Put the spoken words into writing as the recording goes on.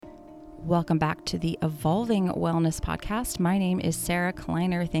Welcome back to the Evolving Wellness Podcast. My name is Sarah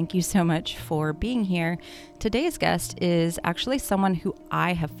Kleiner. Thank you so much for being here. Today's guest is actually someone who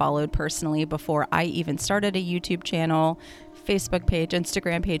I have followed personally before I even started a YouTube channel, Facebook page,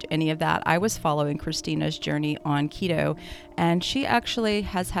 Instagram page, any of that. I was following Christina's journey on keto, and she actually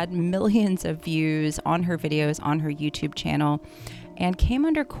has had millions of views on her videos on her YouTube channel, and came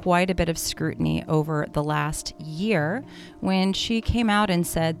under quite a bit of scrutiny over the last year when she came out and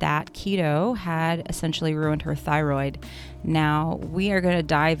said that keto had essentially ruined her thyroid. Now, we are going to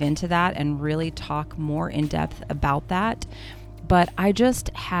dive into that and really talk more in depth about that. But I just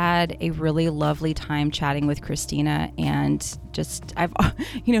had a really lovely time chatting with Christina, and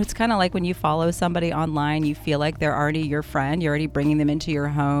it's kind of like when you follow somebody online, you feel like they're already your friend. You're already bringing them into your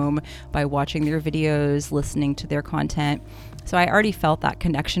home by watching their videos, listening to their content. So I already felt that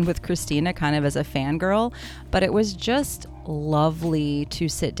connection with Christina kind of as a fangirl, but it was just lovely to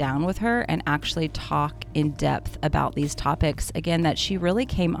sit down with her and actually talk in depth about these topics. Again, that she really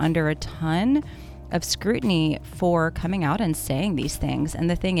came under a ton of scrutiny for coming out and saying these things. And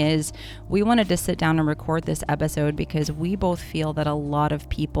the thing is, we wanted to sit down and record this episode because we both feel that a lot of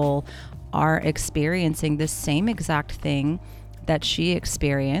people are experiencing the same exact thing that she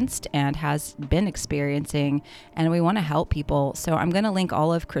experienced and has been experiencing, and we want to help people. So I'm going to link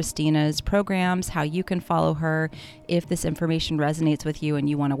all of Christina's programs, how you can follow her if this information resonates with you and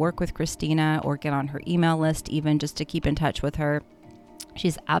you want to work with Christina or get on her email list, even just to keep in touch with her.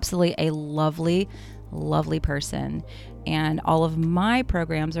 She's absolutely a lovely, lovely person. And all of my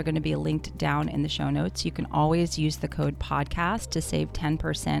programs are going to be linked down in the show notes. You can always use the code podcast to save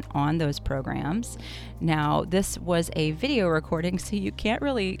 10% on those programs. Now, this was a video recording, so you can't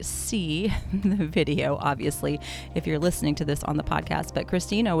really see the video, obviously, if you're listening to this on the podcast. But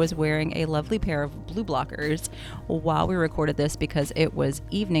Christina was wearing a lovely pair of blue blockers while we recorded this because it was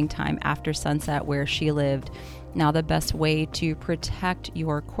evening time after sunset where she lived. Now, the best way to protect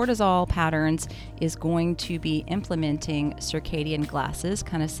your cortisol patterns is going to be implementing circadian glasses,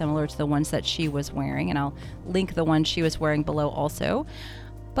 kind of similar to the ones that she was wearing. And I'll link the one she was wearing below also.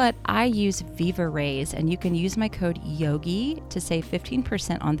 But I use Viva Rays, and you can use my code YOGI to save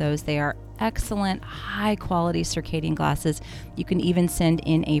 15% on those. They are excellent, high quality circadian glasses. You can even send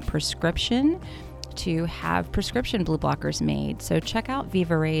in a prescription to have prescription blue blockers made. So check out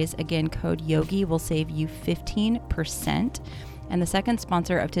Viva Rays. Again, code YOGI will save you 15%. And the second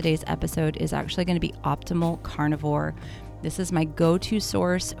sponsor of today's episode is actually going to be Optimal Carnivore. This is my go-to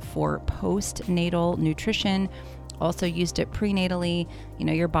source for postnatal nutrition. Also used it prenatally. You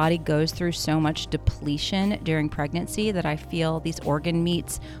know, your body goes through so much depletion during pregnancy that I feel these organ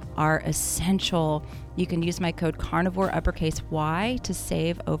meats are essential. You can use my code carnivore uppercase Y to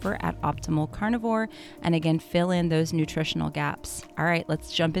save over at Optimal Carnivore, and again, fill in those nutritional gaps. All right,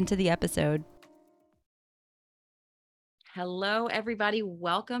 let's jump into the episode. Hello, everybody.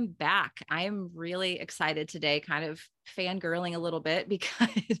 Welcome back. I am really excited today, kind of fangirling a little bit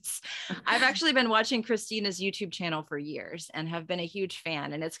because I've actually been watching Christina's YouTube channel for years and have been a huge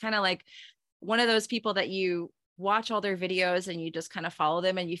fan. And it's kind of like one of those people that you watch all their videos and you just kind of follow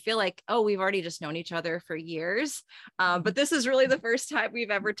them and you feel like, oh, we've already just known each other for years. But this is really the first time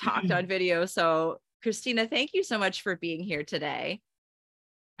we've ever talked on video. So Christina, thank you so much for being here today.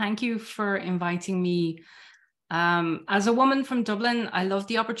 Thank you for inviting me. As a woman from Dublin, I love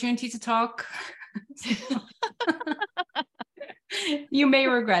the opportunity to talk. You may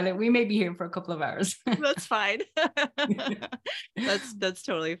regret it. We may be here for a couple of hours. That's fine. That's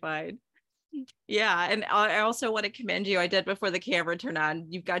totally fine. Yeah. And I also want to commend you. I did before the camera turned on.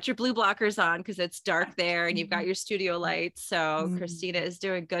 You've got your blue blockers on because it's dark there and you've got your studio lights. So Christina is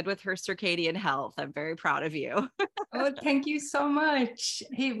doing good with her circadian health. I'm very proud of you. Oh, thank you so much.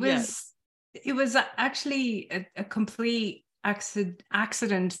 It was actually a complete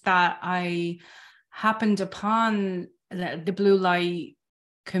accident that I happened upon the blue light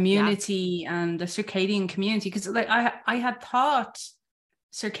community and the circadian community, because like I had taught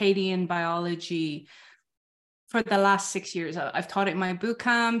circadian biology for the last 6 years. I've taught it in my boot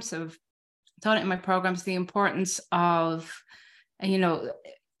camps, I've taught it in my programs, the importance of,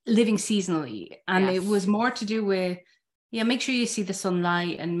 living seasonally. And It was more to do with, make sure you see the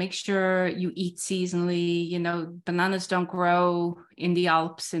sunlight and make sure you eat seasonally. Bananas don't grow in the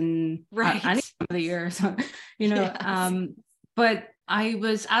Alps in any time of the year. So, yes. But I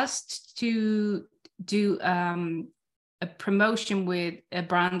was asked to do a promotion with a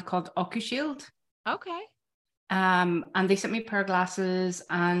brand called OcuShield. Okay. And they sent me a pair of glasses,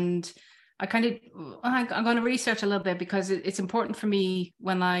 and I'm going to research a little bit because it's important for me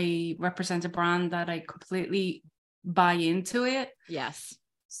when I represent a brand that I completely buy into it. Yes.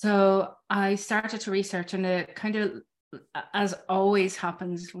 So I started to research, and it kind of, as always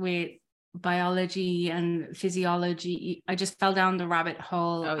happens with biology and physiology, I just fell down the rabbit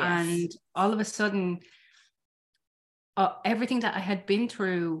hole. Oh, yes. And all of a sudden, everything that I had been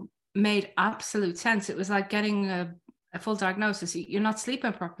through made absolute sense. It was like getting a full diagnosis. You're not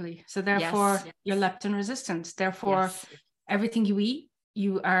sleeping properly, so therefore you're leptin resistant. Therefore, everything you eat,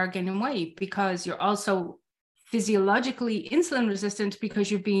 you are gaining weight, because you're also physiologically insulin resistant because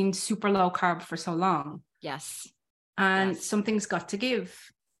you've been super low carb for so long. Yes. And something's got to give.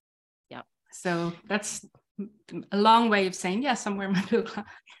 Yep. So that's a long way of saying, yes, I'm wearing my blue.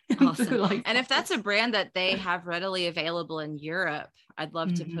 Awesome. And if that's a brand that they have readily available in Europe, I'd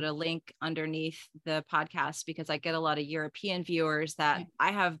love to put a link underneath the podcast, because I get a lot of European viewers that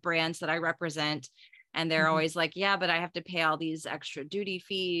I have brands that I represent, and they're always like, yeah, but I have to pay all these extra duty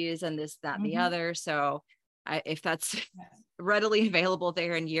fees and this, that, and the other. So if that's readily available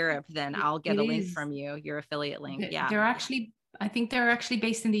there in Europe, then I'll get a link from you, your affiliate link. I think they're actually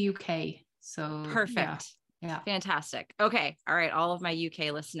based in the UK. So perfect. Yeah. Fantastic. Okay. All right. All of my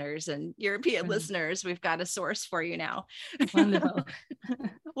UK listeners and European listeners, we've got a source for you now. Wonderful.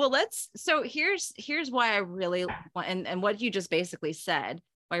 Well, so here's why I really want, and what you just basically said,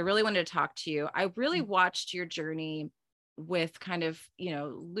 why I really wanted to talk to you. I really watched your journey with kind of,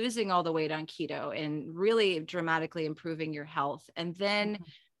 losing all the weight on keto and really dramatically improving your health, and then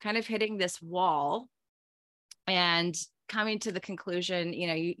kind of hitting this wall and coming to the conclusion,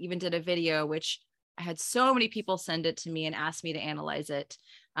 you even did a video, which I had so many people send it to me and ask me to analyze it,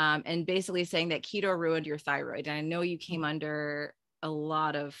 and basically saying that keto ruined your thyroid. And I know you came under a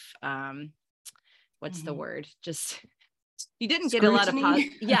lot of, what's the word? Just, you didn't scrutiny. Get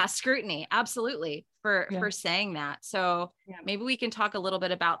a lot of, scrutiny. Absolutely. For saying that. So maybe we can talk a little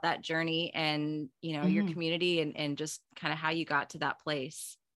bit about that journey and, your community and just kind of how you got to that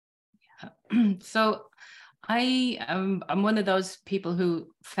place. So I'm one of those people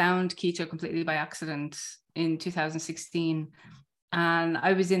who found keto completely by accident in 2016. And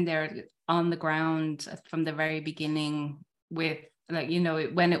I was in there on the ground from the very beginning with,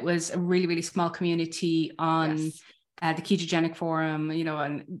 when it was a really, really small community on the ketogenic forum,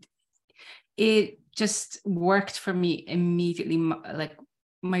 and it just worked for me immediately. Like,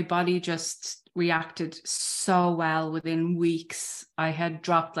 my body just reacted so well. Within weeks, I had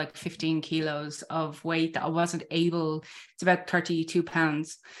dropped like 15 kilos of weight that I wasn't able, it's about 32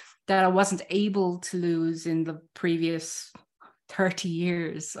 pounds, that I wasn't able to lose in the previous 30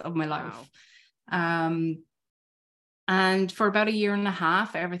 years of my life. And for about a year and a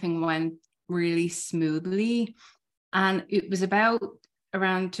half, everything went really smoothly. And it was about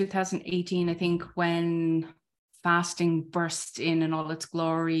around 2018, I think, when fasting burst in all its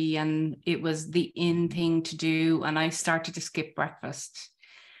glory, and it was the in thing to do. And I started to skip breakfast.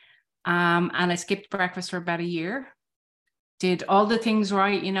 And I skipped breakfast for about a year. Did all the things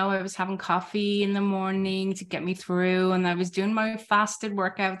right. I was having coffee in the morning to get me through, and I was doing my fasted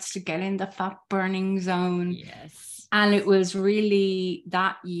workouts to get in the fat burning zone. Yes. And it was really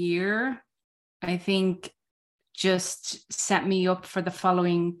that year, I think, just set me up for the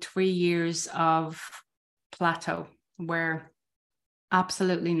following 3 years of plateau, where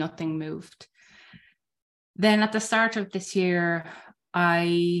absolutely nothing moved. Then at the start of this year,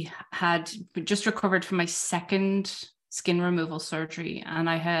 I had just recovered from my second skin removal surgery, and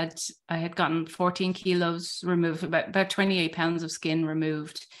I had gotten 14 kilos removed, about 28 pounds of skin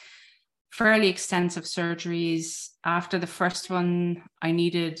removed. Fairly extensive surgeries. After the first one, I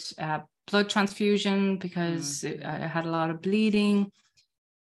needed blood transfusion because I had a lot of bleeding.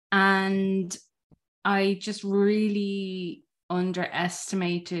 And I just really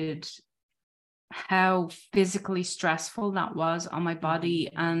underestimated how physically stressful that was on my body.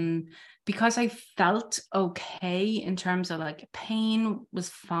 And because I felt okay in terms of like pain was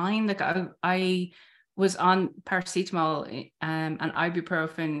fine. Like I was on paracetamol and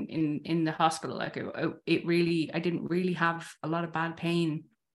ibuprofen in the hospital. Like it really, I didn't really have a lot of bad pain,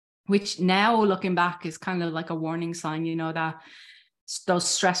 which now looking back is kind of like a warning sign, that those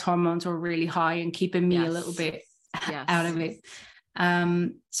stress hormones were really high and keeping me a little bit out of it.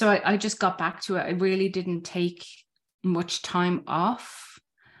 So I just got back to it. I really didn't take much time off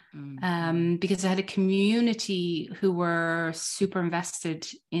because I had a community who were super invested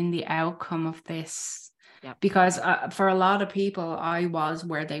in the outcome of this. Because for a lot of people, I was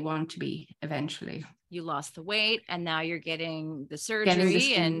where they want to be eventually. You lost the weight and now you're getting the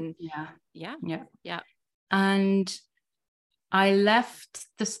surgery and and I left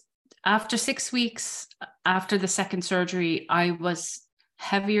this after 6 weeks after the second surgery. I was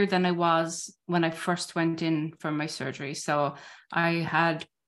heavier than I was when I first went in for my surgery. So I had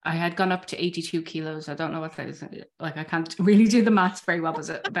I had gone up to 82 kilos. I don't know what that is. Like, I can't really do the maths very well. Was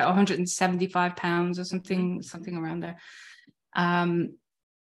it about 175 pounds or something around there? And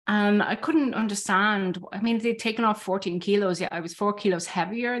I couldn't understand. I mean, they'd taken off 14 kilos. Yeah, I was 4 kilos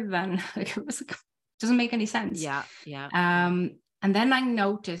heavier than, like, it was like, doesn't make any sense. Yeah. Yeah. And then I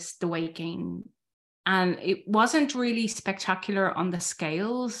noticed the weight gain, and it wasn't really spectacular on the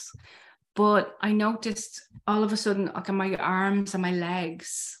scales, but I noticed all of a sudden, like, my arms and my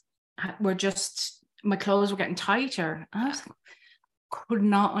legs were just, my clothes were getting tighter. And I was like, could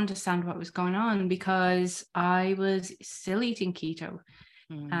not understand what was going on, because I was still eating keto.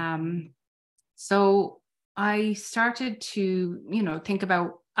 So I started to, think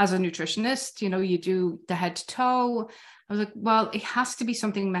about, as a nutritionist, you do the head to toe. I was like, well, it has to be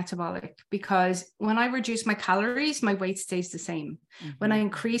something metabolic, because when I reduce my calories, my weight stays the same. When I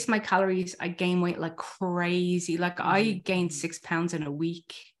increase my calories, I gain weight like crazy. Like, I gained 6 pounds in a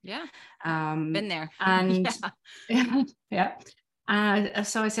week. Yeah. Been there. And yeah.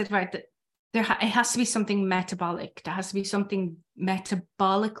 So I said, right, it has to be something metabolic. There has to be something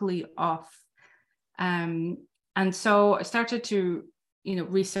metabolically off. And so I started to,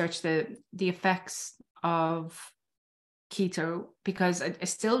 research the effects of keto, because I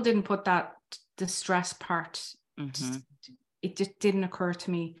still didn't put the stress part. It just didn't occur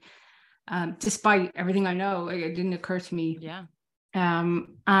to me. Despite everything I know, it didn't occur to me. Yeah.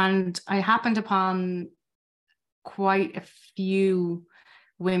 And I happened upon quite a few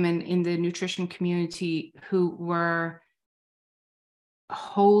women in the nutrition community who were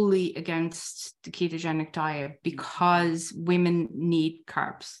wholly against the ketogenic diet, because women need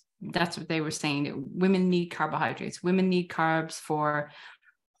carbs. That's what they were saying. Women need carbohydrates. Women need carbs for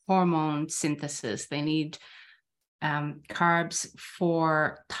hormone synthesis. They need carbs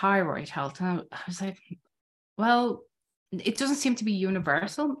for thyroid health. And I was like, well, it doesn't seem to be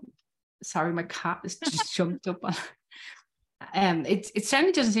universal. Sorry, my cat has just jumped up on. It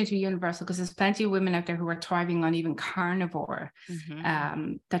certainly doesn't seem to be universal, because there's plenty of women out there who are thriving on even carnivore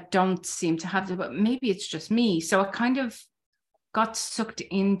that don't seem to have it, but maybe it's just me. So I kind of got sucked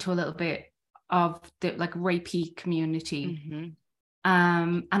into a little bit of the, like, Reiki community.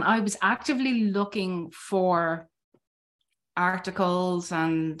 And I was actively looking for articles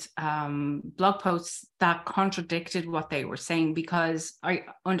and blog posts that contradicted what they were saying, because I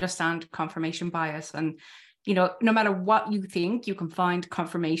understand confirmation bias, and no matter what you think, you can find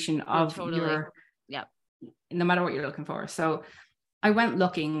confirmation of your, no matter what you're looking for. So I went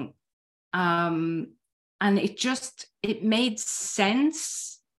looking, and it made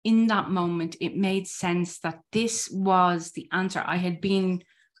sense in that moment. It made sense that this was the answer. I had been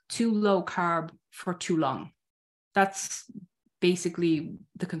too low carb for too long. That's basically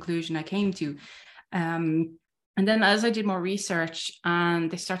the conclusion I came to. And then as I did more research,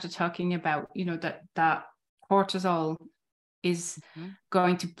 and they started talking about, that cortisol is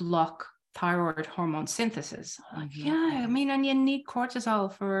going to block thyroid hormone synthesis. Like, yeah, I mean, and you need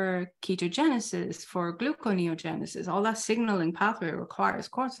cortisol for ketogenesis, for gluconeogenesis. All that signaling pathway requires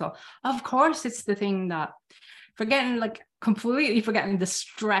cortisol. Of course, it's the thing that, completely forgetting the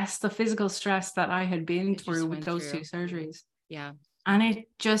stress, the physical stress that I had been through with those two surgeries. Yeah. And it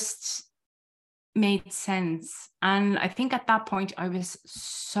just made sense. And I think at that point I was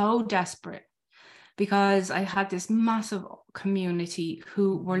so desperate, because I had this massive community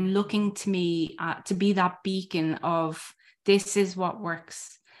who were looking to me to be that beacon of, this is what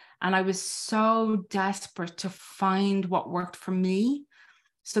works. And I was so desperate to find what worked for me,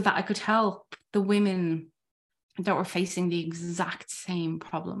 so that I could help the women that were facing the exact same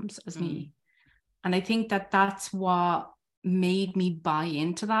problems as me. And I think that that's what made me buy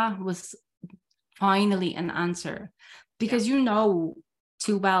into that, was finally an answer, because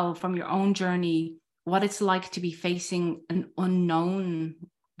too well from your own journey what it's like to be facing an unknown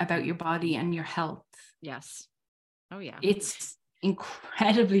about your body and your health. Yes. Oh yeah. It's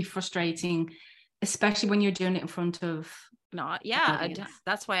incredibly frustrating, especially when you're doing it in front of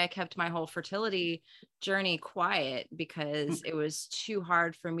that's why I kept my whole fertility journey quiet, because it was too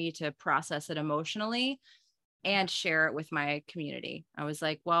hard for me to process it emotionally and share it with my community. I was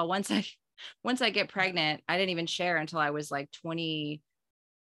like, well, once I get pregnant, I didn't even share until I was like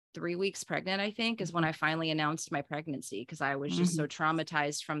 23 weeks pregnant, I think, is when I finally announced my pregnancy, because I was just so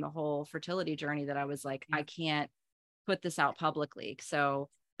traumatized from the whole fertility journey that I was like, I can't put this out publicly. So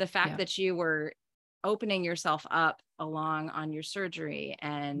the fact that you were opening yourself up along on your surgery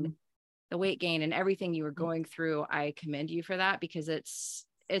and the weight gain and everything you were going through, I commend you for that, because it's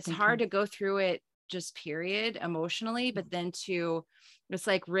hard to go through it just period emotionally, but then it's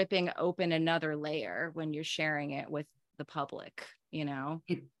like ripping open another layer when you're sharing it with the public. you know?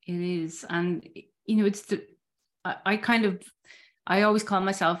 It is. And, you know, it's I always call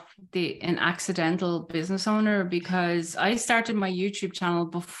myself an accidental business owner, because I started my YouTube channel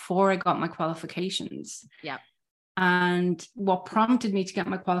before I got my qualifications. Yeah. And what prompted me to get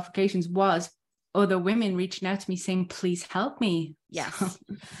my qualifications was other women reaching out to me saying, please help me. Yes.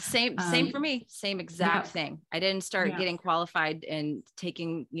 So, same for me. Same exact thing. I didn't start getting qualified and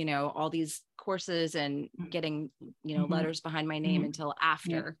taking, you know, all these courses and getting, you know, letters behind my name until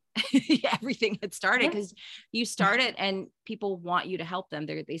after everything had started, because you start it and people want you to help them.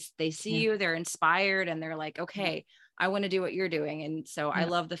 They see you, they're inspired, and they're like, okay, I want to do what you're doing. And so I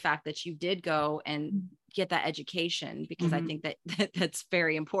love the fact that you did go and get that education, because I think that's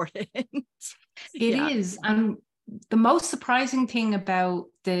very important. It is. And the most surprising thing about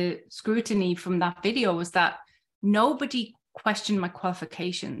the scrutiny from that video was that nobody questioned my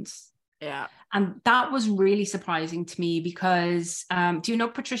qualifications. Yeah. And that was really surprising to me, because do you know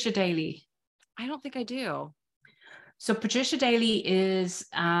Patricia Daly? I don't think I do. So Patricia Daly is,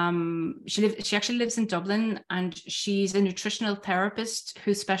 she actually lives in Dublin, and she's a nutritional therapist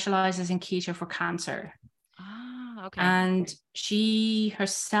who specializes in keto for cancer. Ah, okay. And she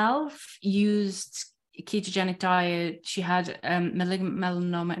herself used a ketogenic diet. She had malignant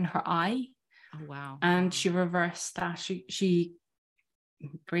melanoma in her eye. Oh, wow. And she reversed that. She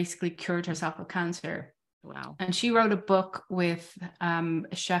basically cured herself of cancer. Wow. And she wrote a book with a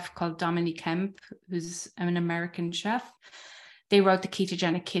chef called Dominique Kemp, who's an American chef. They wrote The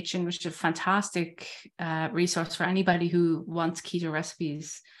Ketogenic Kitchen, which is a fantastic resource for anybody who wants keto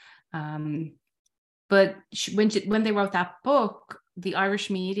recipes. But when they wrote that book, the Irish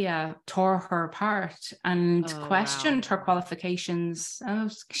media tore her apart and questioned her qualifications.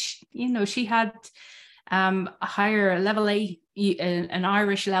 You know, she had a higher level A, an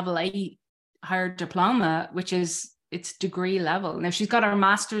Irish level A higher diploma, which is its degree level. Now she's got her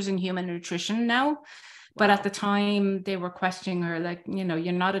master's in human nutrition now, but at the time they were questioning her, like, you know,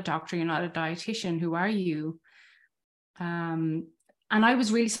 you're not a doctor, you're not a dietitian, who are you? And I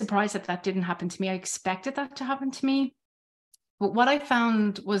was really surprised that didn't happen to me. I expected that to happen to me. But what I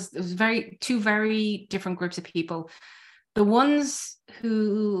found was it was two very different groups of people. The ones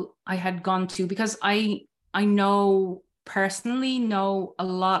who I had gone to, because I personally know a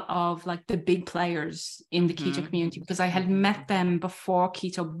lot of like the big players in the keto community, because I had met them before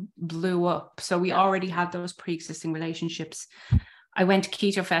keto blew up. So we already had those pre-existing relationships. I went to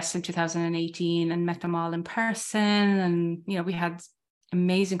Keto Fest in 2018 and met them all in person. And, you know, we had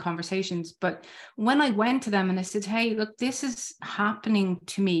amazing conversations. But when I went to them and I said, hey, look, this is happening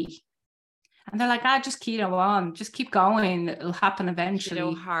to me. And they're like, just keto on, just keep going. It'll happen eventually.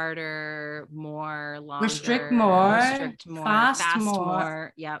 Keto harder, more, longer. Restrict more, fast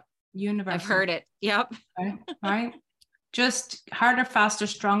more. Yep. Universal. I've heard it. Yep. Right. Just harder, faster,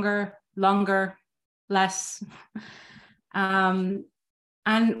 stronger, longer, less. And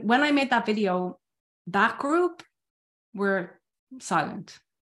when I made that video, that group were silent.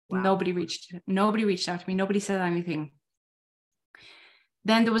 Wow. Nobody reached out to me. Nobody said anything.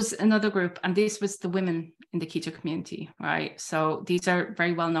 Then there was another group, and this was the women in the keto community, right? So these are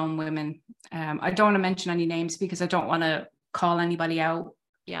very well-known women. I don't want to mention any names because I don't want to call anybody out,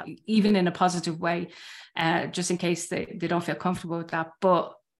 even in a positive way, just in case they don't feel comfortable with that.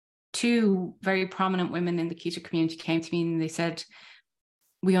 But two very prominent women in the keto community came to me and they said,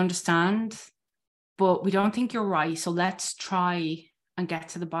 we understand, but we don't think you're right. So let's try and get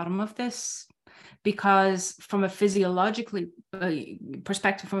to the bottom of this. Because from a physiological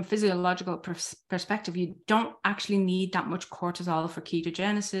perspective, you don't actually need that much cortisol for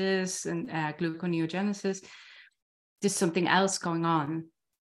ketogenesis and gluconeogenesis. There's something else going on.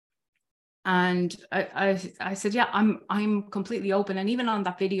 And I said, yeah, I'm completely open. And even on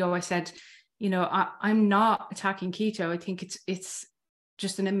that video, I said, you know, I'm not attacking keto. I think it's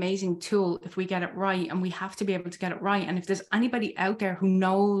just an amazing tool if we get it right, and we have to be able to get it right. And if there's anybody out there who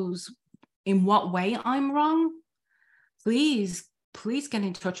knows in what way I'm wrong, please get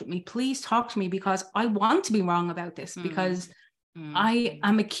in touch with me. Please talk to me, because I want to be wrong about this, because I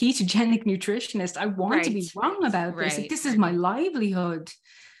am a ketogenic nutritionist. I want to be wrong about this. This is my livelihood.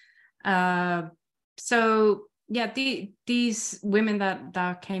 So yeah, these women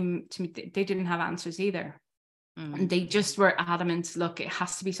that came to me, they didn't have answers either. And they just were adamant, look, it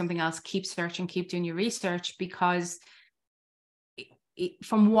has to be something else. Keep searching, keep doing your research, because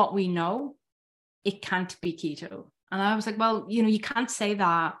from what we know, it can't be keto. And I was like, well, you know, you can't say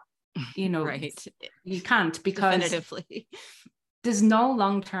that, you know, right. You can't, because definitively there's no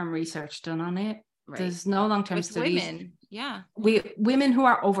long-term research done on it. Right. There's no long-term studies. Women, yeah. Women who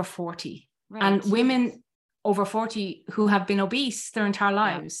are over 40, right. And women over 40 who have been obese their entire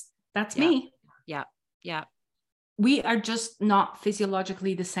lives. That's me. Yeah. Yeah. We are just not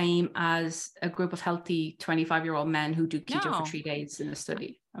physiologically the same as a group of healthy 25-year-old men who do keto for 3 days in a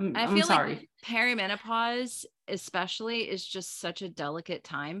study. I I'm feel sorry. like perimenopause especially is just such a delicate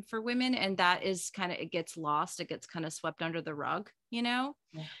time for women. And that is kind of, it gets lost. It gets kind of swept under the rug, you know?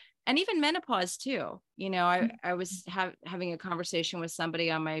 Yeah. And even menopause too. You know, I was having a conversation with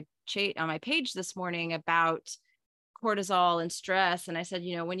somebody on my page this morning about cortisol and stress. And I said,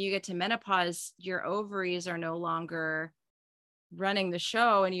 you know, when you get to menopause, your ovaries are no longer running the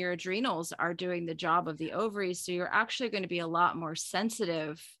show and your adrenals are doing the job of the ovaries. So you're actually going to be a lot more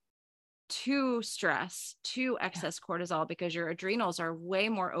sensitive to stress, to excess cortisol, because your adrenals are way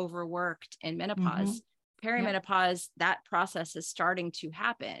more overworked in menopause. Perimenopause, that process is starting to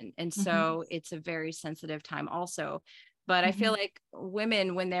happen. And so it's a very sensitive time also. But I feel like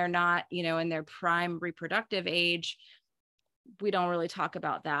women, when they're not, you know, in their prime reproductive age, we don't really talk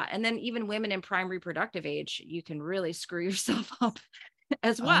about that. And then even women in prime reproductive age, you can really screw yourself up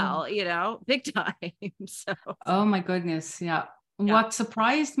as well, you know, big time. So, oh my goodness. Yeah. What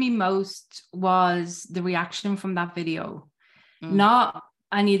surprised me most was the reaction from that video. Not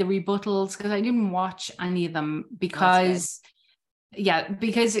any of the rebuttals, because I didn't watch any of them, because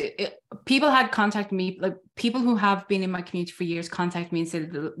people had contacted me, like people who have been in my community for years contacted me and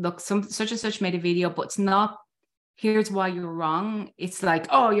said, look, such and such made a video, but it's not, here's why you're wrong. It's like,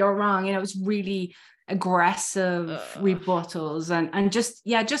 oh, you're wrong. You know, it's really aggressive rebuttals and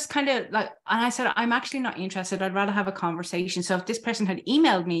just kind of like, and I said, I'm actually not interested. I'd rather have a conversation. So if this person had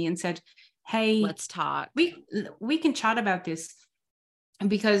emailed me and said, hey, let's talk, we can chat about this,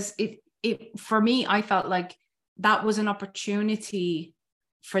 because it for me, I felt like that was an opportunity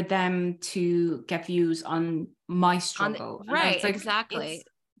for them to get views on my struggle. Right, like, exactly.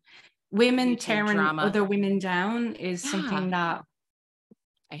 Women tearing other women down is something that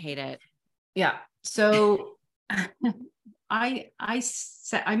I hate it. Yeah. So I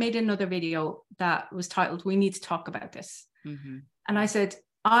made another video that was titled, "We Need to Talk About This." And I said,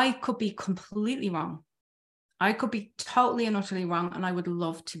 I could be completely wrong. I could be totally and utterly wrong, and I would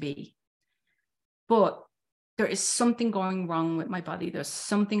love to be. But there is something going wrong with my body. There's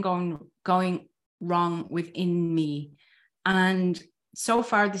something going wrong within me. And so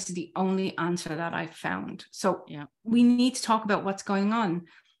far, this is the only answer that I've found. So we need to talk about what's going on,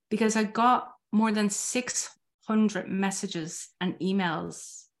 because I got more than 600 messages and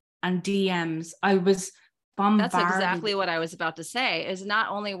emails and DMs. I was bombarded. That's exactly what I was about to say, is not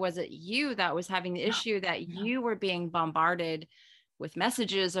only was it you that was having the issue, that you were being bombarded with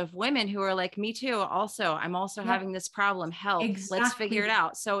messages of women who are like, me too. Also, I'm also having this problem. Help. Let's figure it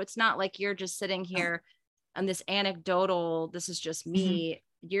out. So it's not like you're just sitting here on this anecdotal, this is just me.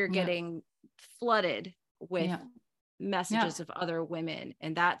 You're getting flooded with messages of other women.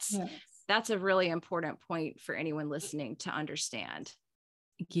 And that's a really important point for anyone listening to understand.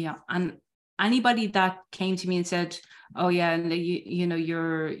 Yeah. And anybody that came to me and said, oh yeah, you know,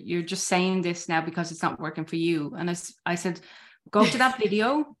 you're just saying this now because it's not working for you. And I said, go to that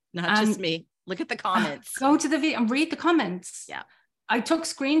video. Not just me. Look at the comments. Go to the video and read the comments. Yeah. I took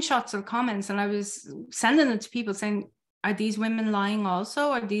screenshots of comments and I was sending it to people saying, are these women lying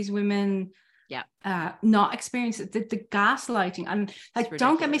also? Are these women not experiencing the gaslighting? And like,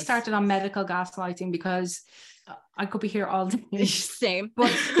 don't get me started on medical gaslighting, because I could be here all day. Same.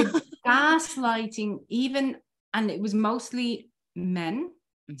 But the gaslighting, even, and it was mostly men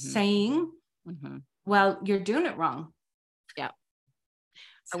saying, well, you're doing it wrong. Yeah.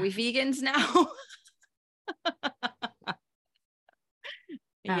 Are we vegans now?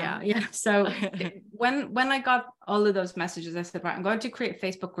 Yeah. So when I got all of those messages, I said, right, I'm going to create a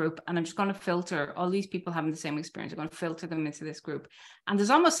Facebook group, and I'm just going to filter all these people having the same experience. I'm going to filter them into this group. And there's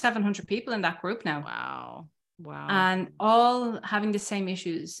almost 700 people in that group now. Wow. And all having the same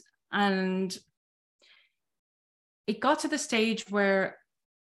issues. And it got to the stage where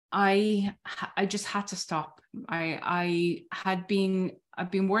I just had to stop. I've been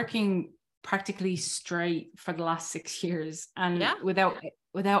working practically straight for the last 6 years, and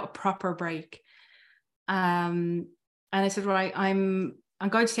without a proper break. And I said, right, I'm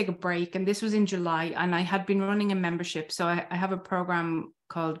going to take a break. And this was in July, and I had been running a membership. So I have a program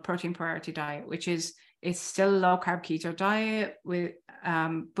called Protein Priority Diet, which is, it's still a low carb keto diet with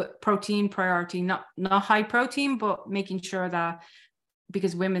but protein priority, not high protein, but making sure that,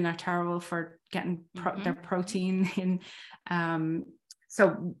 because women are terrible for getting their protein in.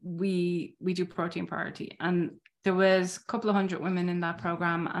 So we do protein priority. And there was a couple of hundred women in that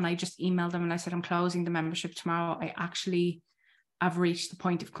program, and I just emailed them and I said, I'm closing the membership tomorrow. I actually I've reached the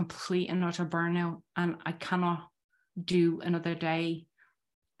point of complete and utter burnout, and I cannot do another day.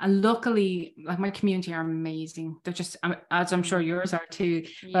 And luckily, like, my community are amazing. They're just, as I'm sure yours are too,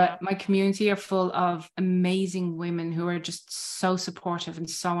 but my community are full of amazing women who are just so supportive and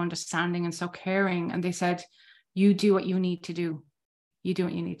so understanding and so caring. And they said, you do what you need to do. You do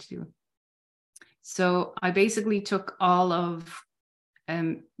what you need to do. So I basically took all of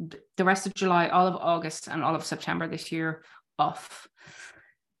the rest of July, all of August, and all of September this year off.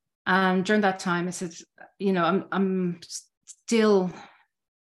 And during that time, I said, you know, I'm still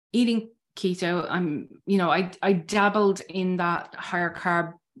eating keto. I dabbled in that higher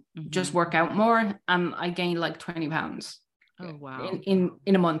carb, just work out more, and I gained like 20 pounds. Oh, wow. In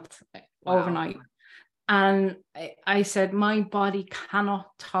a month, overnight. And I said, my body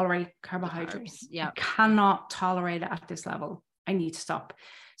cannot tolerate carbohydrates. I cannot tolerate it at this level. I need to stop.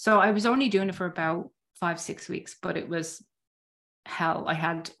 So I was only doing it for about 5-6 weeks, but it was hell. I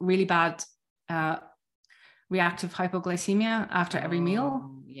had really bad reactive hypoglycemia after every meal.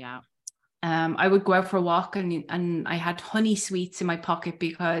 I would go out for a walk and I had honey sweets in my pocket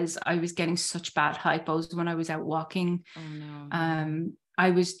because I was getting such bad hypos when I was out walking. Oh no.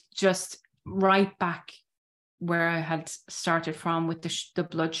 I was just right back where I had started from with the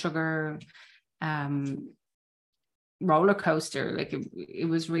blood sugar roller coaster. Like it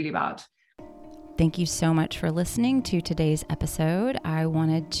was really bad. Thank you so much for listening to today's episode. I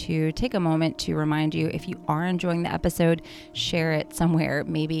wanted to take a moment to remind you, if you are enjoying the episode, share it somewhere,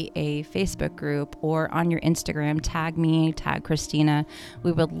 maybe a Facebook group or on your Instagram. Tag me, tag Christina.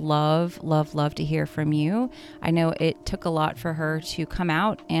 We would love, love, love to hear from you. I know it took a lot for her to come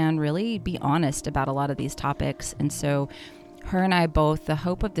out and really be honest about a lot of these topics. And so her and I both, the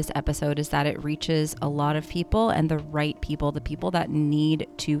hope of this episode is that it reaches a lot of people, and the right people, the people that need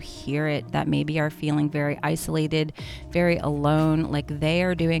to hear it, that maybe are feeling very isolated, very alone, like they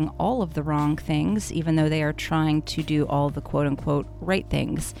are doing all of the wrong things, even though they are trying to do all the quote unquote right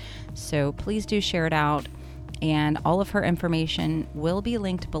things. So please do share it out. And all of her information will be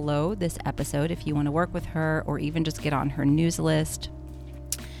linked below this episode if you want to work with her or even just get on her news list.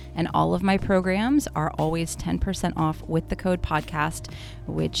 And all of my programs are always 10% off with the code podcast,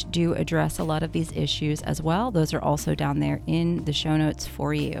 which do address a lot of these issues as well. Those are also down there in the show notes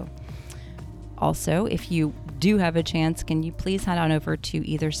for you. Also, if you do have a chance, can you please head on over to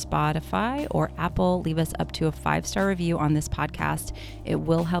either Spotify or Apple, leave us up to a 5-star review on this podcast. It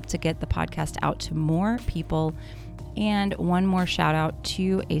will help to get the podcast out to more people. And one more shout out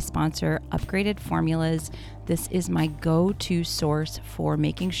to a sponsor, Upgraded Formulas. This is my go-to source for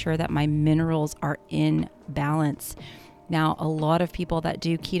making sure that my minerals are in balance. Now, a lot of people that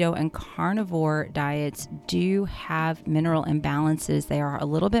do keto and carnivore diets do have mineral imbalances. They are a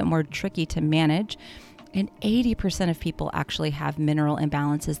little bit more tricky to manage. And 80% of people actually have mineral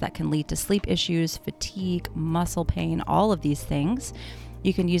imbalances that can lead to sleep issues, fatigue, muscle pain, all of these things.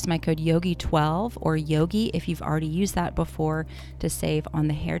 You can use my code YOGI12 or YOGI if you've already used that before to save on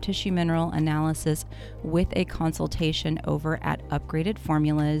the hair tissue mineral analysis with a consultation over at Upgraded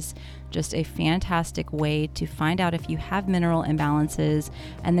Formulas. Just a fantastic way to find out if you have mineral imbalances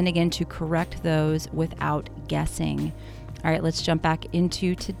and then again to correct those without guessing. All right, let's jump back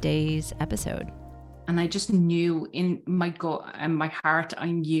into today's episode. And I just knew in my gut and my heart,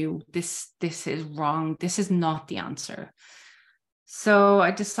 I knew this is wrong. This is not the answer. So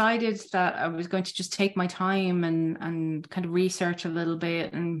I decided that I was going to just take my time and kind of research a little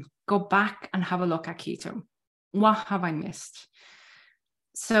bit and go back and have a look at keto. What have I missed?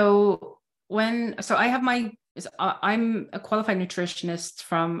 So I'm a qualified nutritionist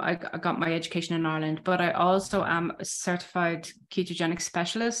I got my education in Ireland, but I also am a certified ketogenic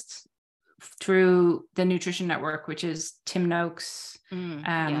specialist through the Nutrition Network, which is Tim Noakes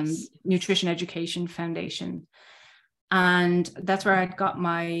Nutrition Education Foundation. And that's where I got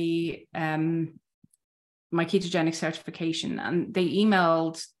my my ketogenic certification. And they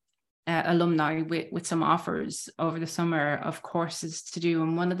emailed alumni with some offers over the summer of courses to do.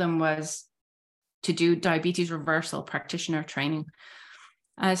 And one of them was to do diabetes reversal practitioner training.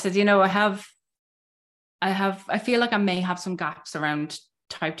 And I said, I feel like I may have some gaps around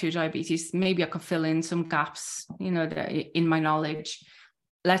type 2 diabetes. Maybe I could fill in some gaps, in my knowledge.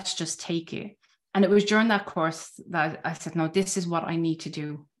 Let's just take it. And it was during that course that I said, no, this is what I need to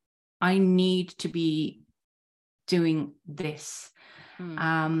do. I need to be doing this.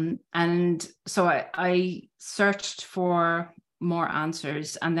 And so I searched for more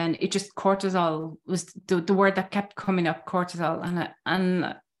answers. And then it just, cortisol was the word that kept coming up, cortisol.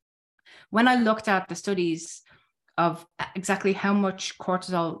 And when I looked at the studies of exactly how much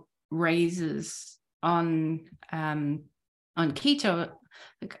cortisol raises on on keto,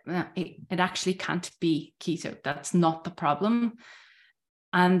 it actually can't be keto. That's not the problem.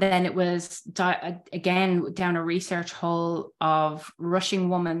 And then it was again down a research hole of rushing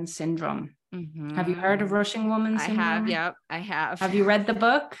woman syndrome. Mm-hmm. Have you heard of rushing woman syndrome? I have. Yep, I have. Have you read the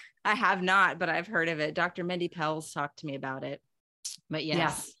book? I have not, but I've heard of it. Dr. Mindy Pels talked to me about it. But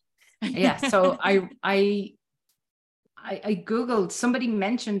yes. Yeah. So I Googled, somebody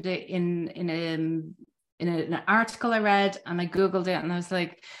mentioned it in an article I read, and I Googled it, and I was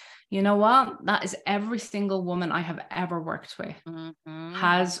like, you know what? That is every single woman I have ever worked with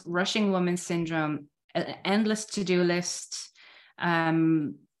has rushing woman syndrome, an endless to-do list,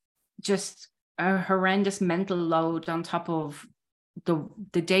 just a horrendous mental load on top of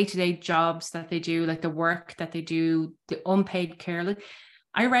the day-to-day jobs that they do, like the work that they do, the unpaid care. Like,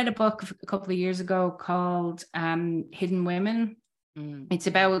 I read a book a couple of years ago called Hidden Women. It's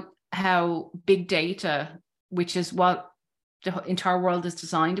about how big data, which is what the entire world is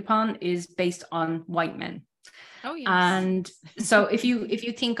designed upon, is based on white men. Oh, yes. And so if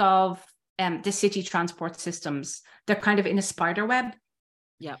you think of the city transport systems, they're kind of in a spider web.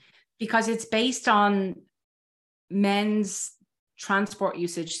 Yeah. Because it's based on men's transport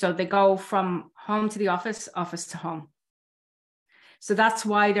usage. So they go from home to the office, office to home. So that's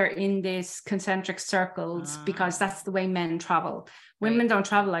why they're in this concentric circles, because that's the way men travel. Women don't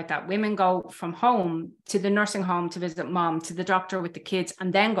travel like that. Women go from home to the nursing home to visit mom, to the doctor with the kids,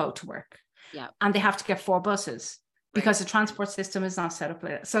 and then go to work. Yeah. And they have to get 4 buses because the transport system is not set up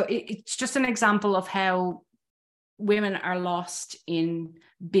like that. So it's just an example of how women are lost in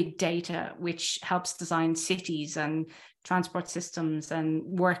big data, which helps design cities and transport systems and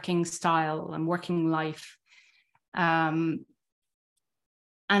working style and working life.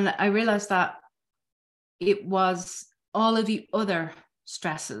 And I realized that it was all of the other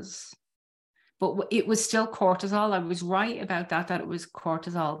stresses, but it was still cortisol. I was right about that it was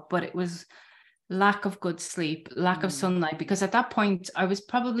cortisol, but it was lack of good sleep, lack of sunlight, because at that point I was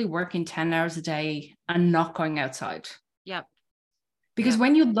probably working 10 hours a day and not going outside. Yep. Because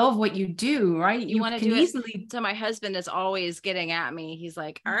when you love what you do, right, you want to do easily it. So my husband is always getting at me. He's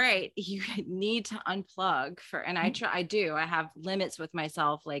like, all right, you need to unplug and I have limits with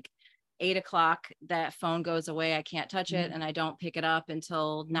myself. Like 8 o'clock, that phone goes away. I can't touch it. And I don't pick it up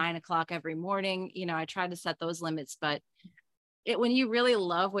until 9 o'clock every morning. You know, I try to set those limits, but when you really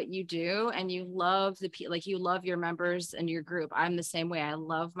love what you do and you love you love your members and your group. I'm the same way. I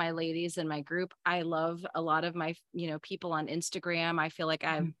love my ladies in my group. I love a lot of my, people on Instagram. I feel like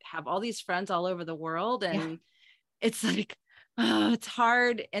I have all these friends all over the world, and it's like, oh, it's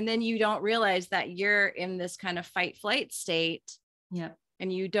hard. And then you don't realize that you're in this kind of fight flight state. Yeah.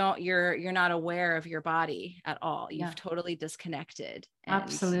 And you're not aware of your body at all. You've totally disconnected.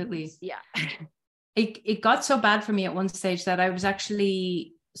 Absolutely. Yeah. It got so bad for me at one stage that I was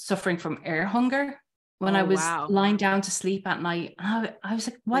actually suffering from air hunger when I was lying down to sleep at night. I was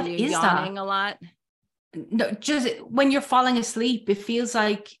like, what is that? Yawning a lot? No, just when you're falling asleep, it feels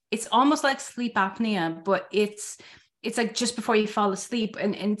like it's almost like sleep apnea, but it's like just before you fall asleep,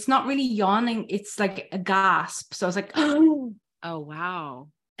 and it's not really yawning. It's like a gasp. So I was like, oh wow.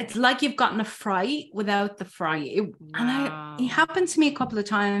 It's like you've gotten a fright without the fright. It happened to me a couple of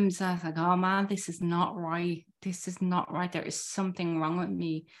times. I was like, oh man, this is not right. This is not right. There is something wrong with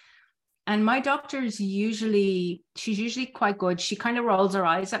me. And my doctor's she's usually quite good. She kind of rolls her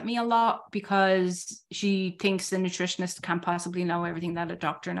eyes at me a lot because she thinks the nutritionist can't possibly know everything that a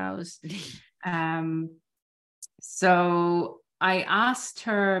doctor knows. So I asked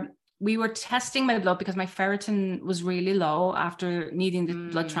her, we were testing my blood because my ferritin was really low after needing the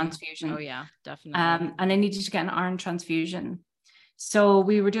blood transfusion. Oh yeah, definitely. And I needed to get an iron transfusion. So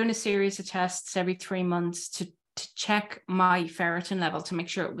we were doing a series of tests every 3 months to check my ferritin level to make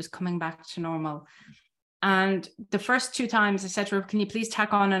sure it was coming back to normal. And the first 2 times I said to her, can you please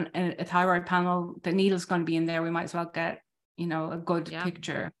tack on a thyroid panel? The needle's going to be in there. We might as well get, a good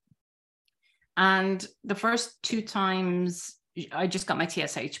picture. And the first 2 times I just got my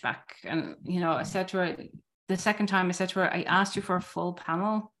TSH back. And, I said to her, the second time I said to her, I asked you for a full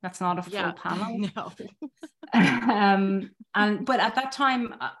panel. That's not a full panel. No. But at that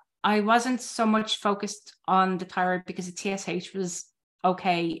time, I wasn't so much focused on the thyroid because the TSH was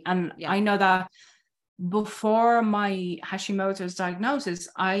okay. And I know that before my Hashimoto's diagnosis,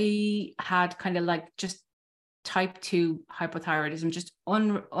 I had kind of like just type 2 hypothyroidism, just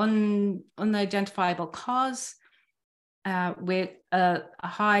unidentifiable cause. With a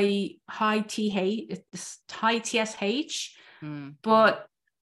high TSH, but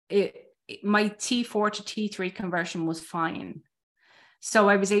my T4 to T3 conversion was fine. So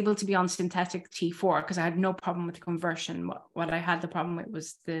I was able to be on synthetic T4 because I had no problem with the conversion. What I had the problem with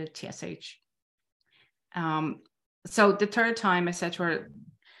was the TSH. So the third time I said to her,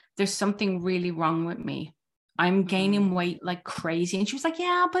 there's something really wrong with me. I'm gaining weight like crazy. And she was like,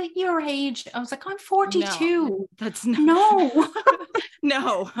 yeah, but your age. I was like, I'm 42. No, that's not. No.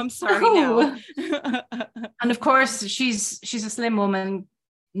 No, I'm sorry. No. And of course, she's a slim woman,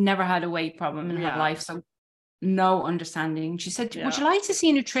 never had a weight problem in her life. So no understanding. She said, would you like to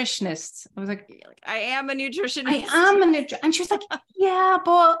see a nutritionist? I was like, I am a nutritionist. I am a nutritionist. And she was like, yeah,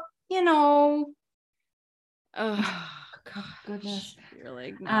 but you know. Oh, God, goodness. You're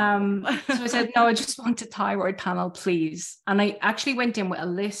like, no. So I said, no, I just want a thyroid panel, please. And I actually went in with a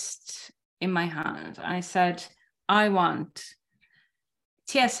list in my hand. And I said, I want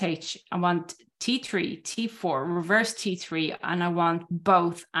TSH, I want T3, T4, reverse T3, and I want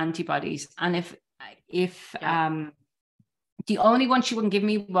both antibodies. And if the only one she wouldn't give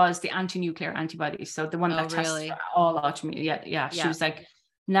me was the anti-nuclear antibodies. So the one that tests for all autoimmune. Yeah. She was like,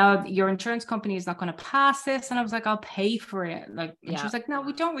 no, your insurance company is not going to pass this. And I was like, I'll pay for it. And she was like, no,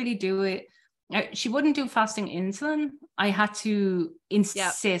 we don't really do it. She wouldn't do fasting insulin. I had to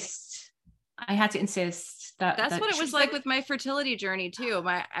insist. I had to insist that's what it was like with my fertility journey too.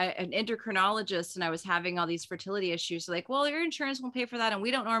 An endocrinologist, and I was having all these fertility issues. Like, well, your insurance won't pay for that, and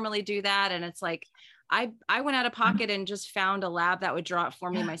we don't normally do that. And it's like, I went out of pocket and just found a lab that would draw it for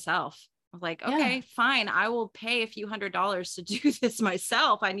me myself. I was like, okay, fine. I will pay a few $100s to do this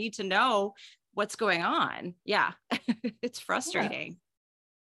myself. I need to know what's going on. Yeah. It's frustrating.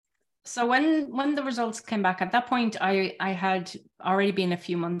 So when the results came back, at that point, I had already been a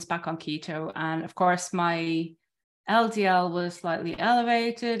few months back on keto. And of course, my LDL was slightly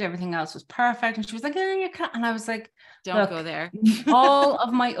elevated. Everything else was perfect. And she was like, oh, you can't. And I was like, don't go there. All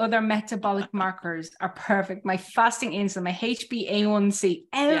of my other metabolic markers are perfect. My fasting insulin, my HbA1c,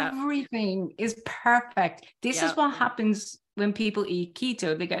 everything is perfect. This is what happens when people eat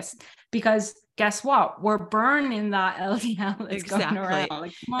keto, because guess what? We're burning that LDL. Exactly. Going around.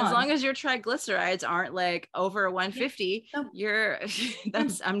 Like, as long as your triglycerides aren't like over 150,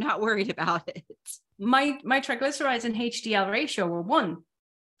 I'm not worried about it. My triglycerides and HDL ratio were 1.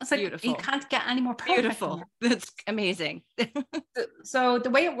 It's like, beautiful. You can't get any more perfect. Beautiful. That's amazing. So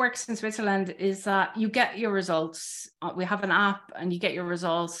the way it works in Switzerland is that you get your results. We have an app and you get your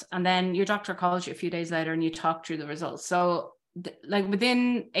results, and then your doctor calls you a few days later and you talk through the results. So like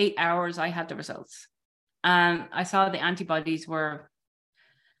within 8 hours, I had the results. And I saw the antibodies were,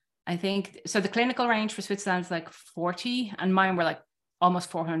 I think, so the clinical range for Switzerland is like 40 and mine were like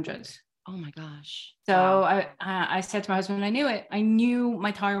almost 400. Oh my gosh. So wow. I said to my husband, I knew it. I knew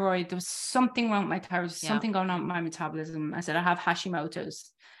my thyroid. There was something wrong with my thyroid, something going on with my metabolism. I said, I have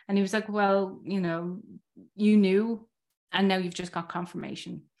Hashimoto's. And he was like, well, you knew, and now you've just got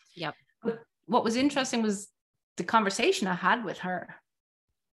confirmation. Yep. But what was interesting was the conversation I had with her.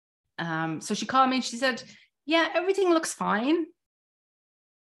 So she called me and she said, yeah, everything looks fine.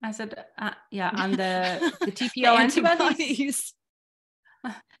 I said, yeah, and the TPO antibodies.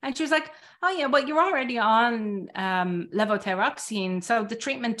 And she was like, oh yeah, but you're already on levothyroxine, so the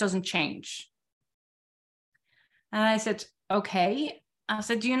treatment doesn't change. And I said, okay. I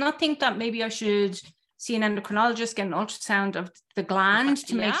said, do you not think that maybe I should see an endocrinologist, get an ultrasound of the gland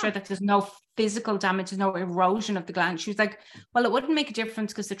to make sure that there's no physical damage, there's no erosion of the gland? She was like, well, it wouldn't make a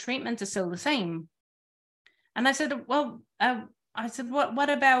difference because the treatment is still the same. And I said, well, what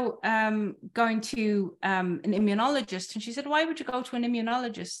about going to an immunologist? And she said, why would you go to an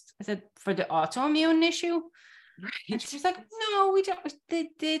immunologist? I said, for the autoimmune issue. Right. And she was like, no, we don't.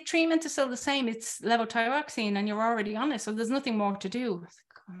 The treatment is still the same. It's levothyroxine and you're already on it. So there's nothing more to do. I was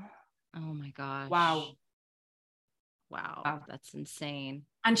like, oh my gosh. Wow. That's insane.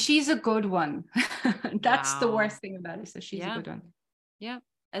 And she's a good one. That's the worst thing about it. So she's a good one. Yeah.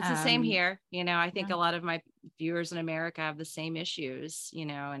 It's the same here. I think a lot of my viewers in America have the same issues,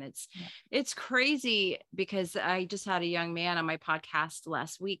 and it's crazy because I just had a young man on my podcast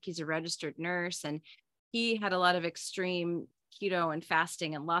last week. He's a registered nurse and he had a lot of extreme keto and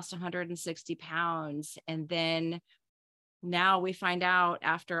fasting and lost 160 pounds. And then now we find out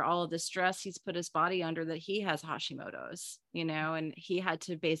after all of the stress he's put his body under that he has Hashimoto's, and he had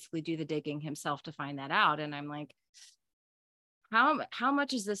to basically do the digging himself to find that out. And I'm like, how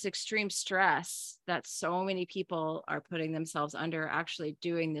much is this extreme stress that so many people are putting themselves under actually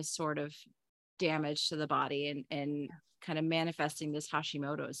doing this sort of damage to the body and kind of manifesting this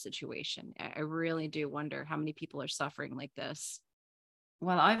Hashimoto's situation? I really do wonder how many people are suffering like this.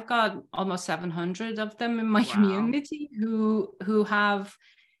 Well, I've got almost 700 of them in my community who have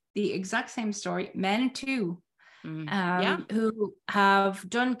the exact same story, men too. who have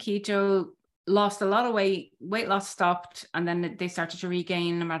done keto, lost a lot of weight loss stopped, and then they started to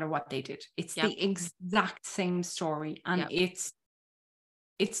regain no matter what they did. It's the exact same story. And it's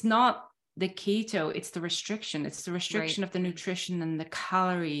not the keto, it's the restriction. It's the restriction of the nutrition and the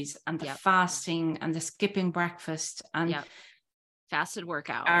calories and the fasting and the skipping breakfast and fasted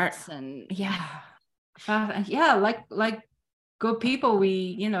workouts like good people.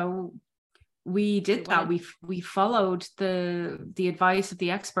 We did that. We followed the advice of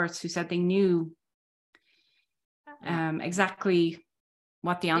the experts who said they knew exactly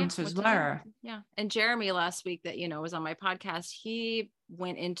what the answers were. And Jeremy last week that was on my podcast, he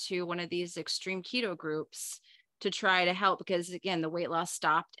went into one of these extreme keto groups to try to help, because again the weight loss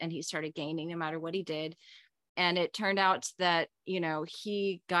stopped and he started gaining no matter what he did. And it turned out that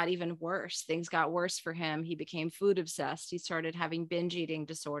he got even worse. Things got worse for him. He became food obsessed. He started having binge eating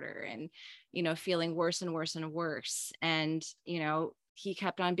disorder and feeling worse and worse and worse. And he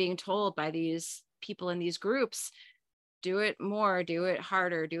kept on being told by these people in these groups, do it more, do it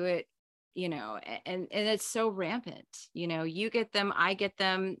harder, do it, and it's so rampant. You get them, I get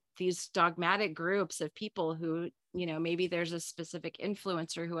them, these dogmatic groups of people who, maybe there's a specific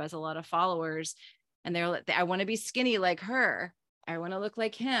influencer who has a lot of followers and they're like, I want to be skinny like her, I want to look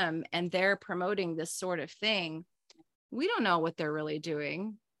like him, and they're promoting this sort of thing. We don't know what they're really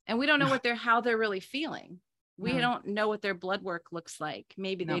doing, and we don't know how they're really feeling. We don't know what their blood work looks like.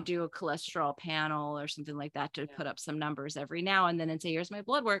 Maybe they do a cholesterol panel or something like that to put up some numbers every now and then and say, here's my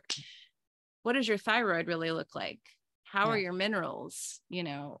blood work. What does your thyroid really look like? How are your minerals?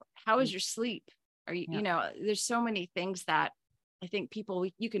 How is your sleep? Are you, there's so many things that I think people,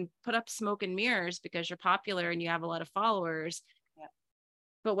 you can put up smoke and mirrors because you're popular and you have a lot of followers.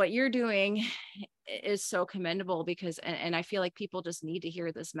 But what you're doing is so commendable, because, and I feel like people just need to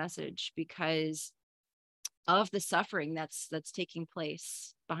hear this message because of the suffering that's taking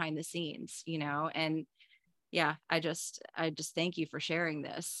place behind the scenes, and I just thank you for sharing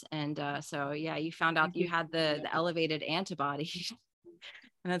this. And so you found out you had the elevated antibodies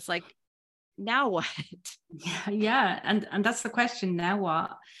and it's like, now what? And that's the question, now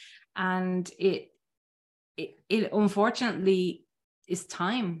what? And it unfortunately is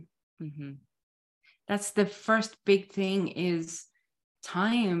time. That's the first big thing, is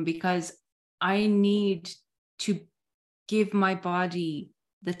time, because I need to give my body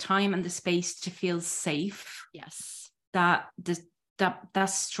the time and the space to feel safe. That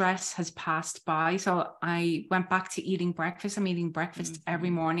stress has passed by. So I went back to eating breakfast. I'm eating breakfast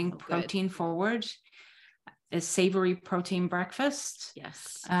every morning, protein forward, a savory protein breakfast.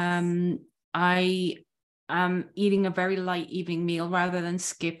 I am eating a very light evening meal rather than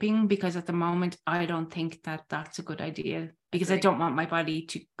skipping, because at the moment I don't think that that's a good idea, because I don't want my body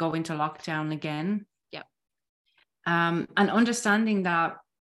to go into lockdown again. And understanding that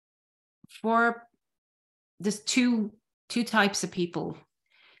there's two types of people.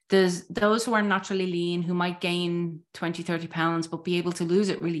 There's those who are naturally lean, who might gain 20, 30 pounds, but be able to lose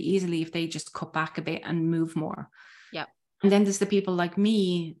it really easily if they just cut back a bit and move more. And then there's the people like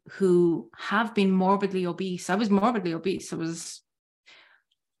me who have been morbidly obese. I was morbidly obese. I was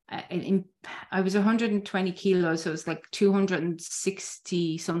 120 kilos. So it was like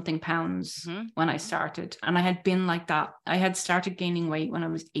 260 something pounds when I started. And I had been like that. I had started gaining weight when I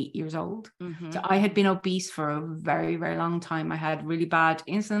was 8 years old. So I had been obese for a very, very long time. I had really bad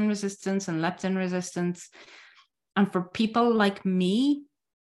insulin resistance and leptin resistance. And for people like me,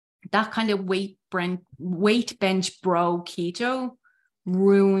 that kind of weight bench bro keto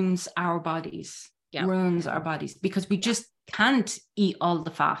ruins our bodies. Ruins our bodies, because we just can't eat all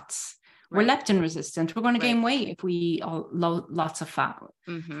the fats. We're leptin resistant. We're going to gain weight if we eat lots of fat.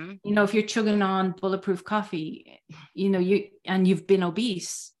 If you're chugging on bulletproof coffee, you've been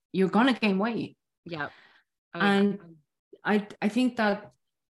obese, you're going to gain weight. And I think that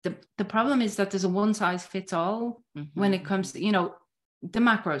the problem is that there's a one size fits all when it comes to, the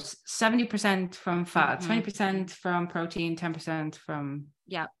macros, 70% from fat, 20% from protein, 10% from,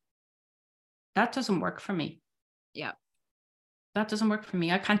 that doesn't work for me. That doesn't work for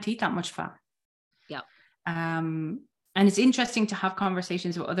me. I can't eat that much fat. And it's interesting to have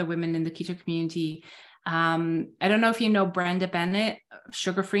conversations with other women in the keto community. I don't know if you know Brenda Bennett,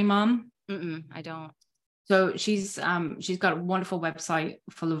 Sugar Free Mom. I don't. So she's got a wonderful website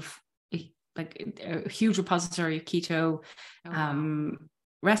full of a huge repository of keto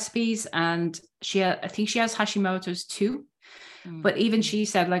recipes, and I think she has Hashimoto's too. But even she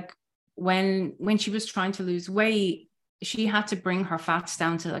said, when she was trying to lose weight, she had to bring her fats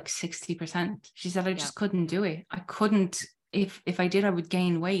down to 60%. She said, I just couldn't do it. I couldn't if I did, I would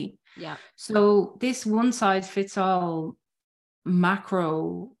gain weight. Yeah. So this one size fits all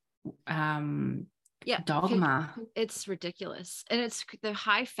macro dogma. It's ridiculous. And it's the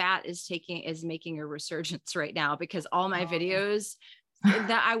high fat is making a resurgence right now, because all my videos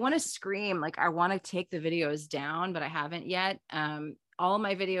that I want to scream, like I want to take the videos down, but I haven't yet. All of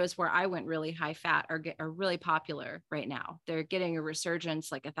my videos where I went really high fat are really popular right now. They're getting a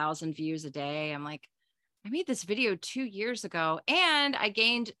resurgence, like 1,000 views a day. I'm like, I made this video 2 years ago and I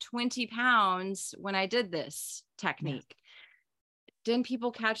gained 20 pounds when I did this technique. Didn't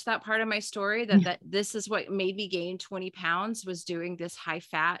people catch that part of my story, that this is what made me gain 20 pounds, was doing this high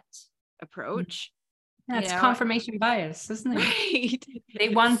fat approach? It's confirmation bias, isn't it? Right. They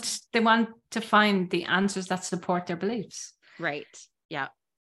want to find the answers that support their beliefs. Right. Yeah.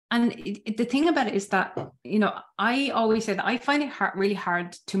 And the thing about it is that, I always said I find it really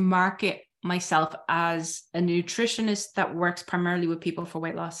hard to market myself as a nutritionist that works primarily with people for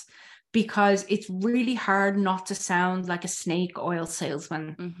weight loss, because it's really hard not to sound like a snake oil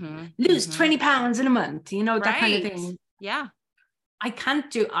salesman. Lose 20 pounds in a month, that kind of thing. Yeah.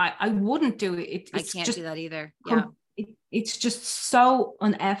 I wouldn't do it. I can't do that either. Yeah. It's just so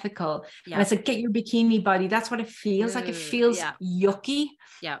unethical. Yeah. And it's like, get your bikini body. That's what it feels like. It feels yucky.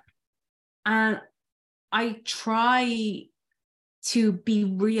 Yeah. And I try to be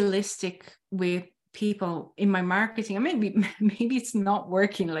realistic with people in my marketing. And maybe it's not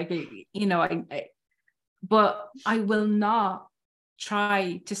working, like, but I will not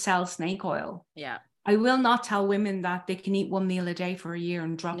try to sell snake oil. Yeah. I will not tell women that they can eat 1 meal a day for a year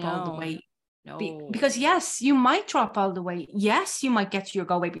and drop all the weight. No. Because yes, you might drop all the weight. Yes, you might get to your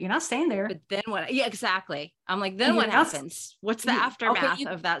goal weight, but you're not staying there. But then what? Yeah, exactly. I'm like, then what happens? What's the aftermath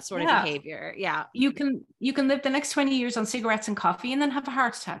of that sort of behavior? Yeah. You can live the next 20 years on cigarettes and coffee and then have a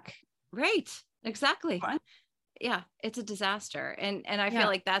heart attack. Right. Exactly. Right. Yeah. It's a disaster. And I feel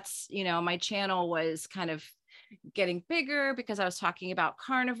like that's, my channel was kind of getting bigger because I was talking about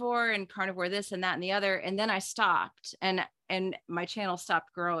carnivore this and that and the other. And then I stopped and my channel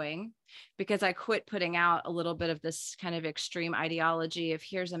stopped growing because I quit putting out a little bit of this kind of extreme ideology of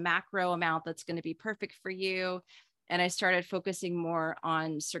here's a macro amount that's going to be perfect for you. And I started focusing more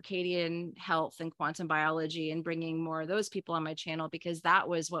on circadian health and quantum biology and bringing more of those people on my channel, because that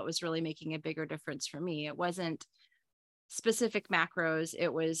was what was really making a bigger difference for me. It wasn't specific macros.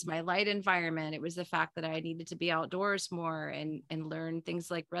 It was my light environment. It was the fact that I needed to be outdoors more and learn things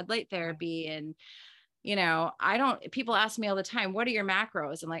like red light therapy. And, people ask me all the time, what are your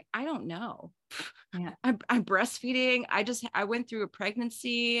macros? I'm like, I don't know. Yeah. I'm breastfeeding. I went through a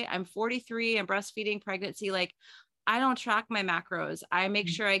pregnancy. I'm 43. I'm breastfeeding pregnancy. Like, I don't track my macros. I make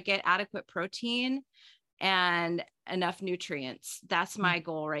sure I get adequate protein and enough nutrients. That's my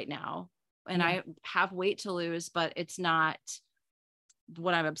goal right now. And I have weight to lose, but it's not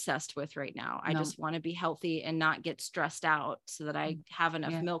what I'm obsessed with right now. I just want to be healthy and not get stressed out so that I have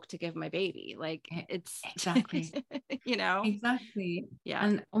enough milk to give my baby. Like, it's exactly, Exactly. Yeah.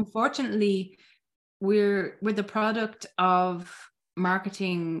 And unfortunately, we're the product of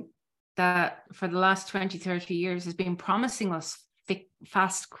marketing that for the last 20, 30 years has been promising us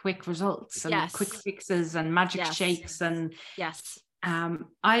fast, quick results and quick fixes and magic shakes. And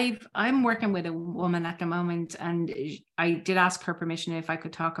I'm working with a woman at the moment, and I did ask her permission if I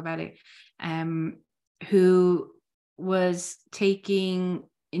could talk about it, who was taking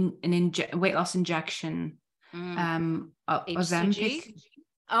weight loss injection, Ozempic.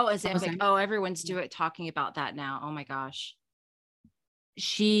 Ozempic. Oh, everyone's talking about that now. Oh my gosh.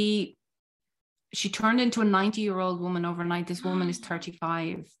 She turned into a 90-year-old woman overnight. This woman is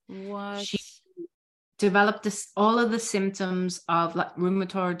 35. What? She developed all of the symptoms of like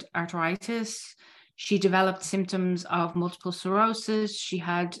rheumatoid arthritis. She developed symptoms of multiple sclerosis. She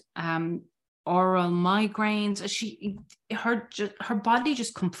had oral migraines. Her body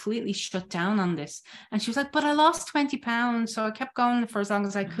just completely shut down on this. And she was like, but I lost 20 pounds. So I kept going for as long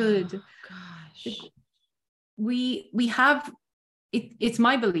as I could. Oh, gosh. We have, it's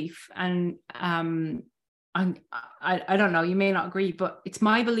my belief, and I don't know, you may not agree, but it's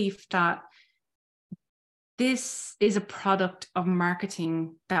my belief that this is a product of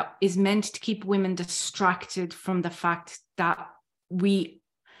marketing that is meant to keep women distracted from the fact that we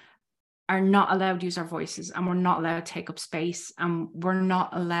are not allowed to use our voices, and we're not allowed to take up space, and we're not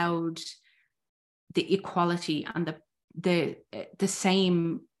allowed the equality and the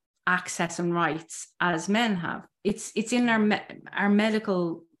same access and rights as men have. It's in our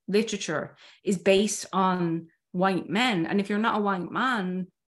medical literature is based on white men, and if you're not a white man,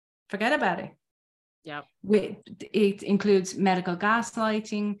 forget about it. Yeah, it includes medical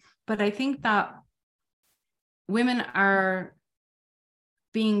gaslighting. But I think that women are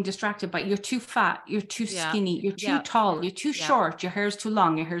being distracted by, you're too fat, you're too skinny, you're too tall, you're too short, your hair's too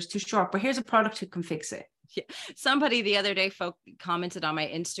long, your hair's too short, but here's a product who can fix it. Yeah. Somebody the other day commented on my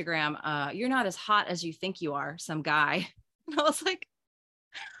Instagram, you're not as hot as you think you are, some guy. And I was like,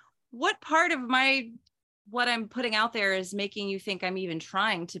 what part of what I'm putting out there is making you think I'm even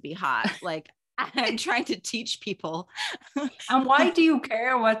trying to be hot? Like, I'm trying to teach people. And why do you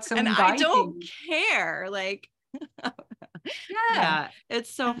care what some guy I don't thinks? care. Like, yeah,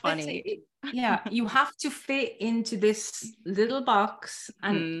 it's so funny. You have to fit into this little box,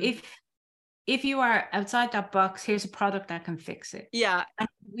 and if you are outside that box, here's a product that can fix it. Yeah. And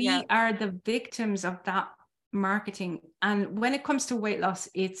we are the victims of that marketing. And when it comes to weight loss,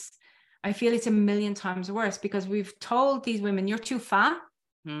 I feel it's a million times worse, because we've told these women, you're too fat.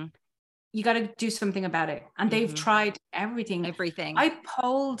 You got to do something about it. And they've tried everything. I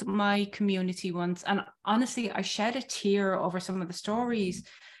polled my community once, and honestly, I shed a tear over some of the stories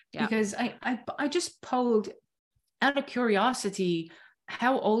because I just polled out of curiosity,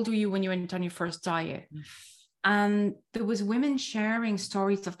 how old were you when you went on your first diet? And there was women sharing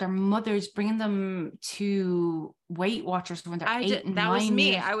stories of their mothers bringing them to Weight Watchers when they're 8 and 9. That was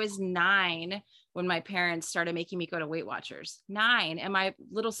me. I was 9 when my parents started making me go to Weight Watchers. 9. And my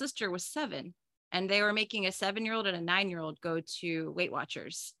little sister was 7. And they were making a 7-year-old and a 9-year-old go to Weight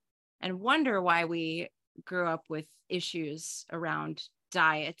Watchers and wonder why we grew up with issues around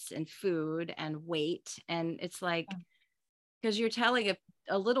diets and food and weight. And it's like, because you're telling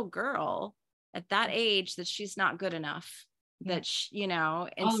a little girl at that age that she's not good enough, that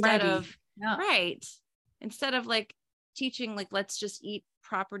instead of like teaching, like, let's just eat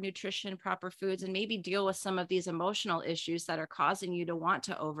proper nutrition, proper foods, and maybe deal with some of these emotional issues that are causing you to want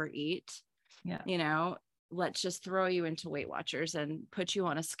to overeat. Let's just throw you into Weight Watchers and put you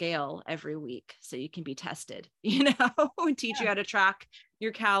on a scale every week so you can be tested, and teach you how to track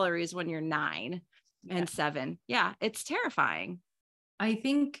your calories when you're 9 and 7. Yeah, it's terrifying. I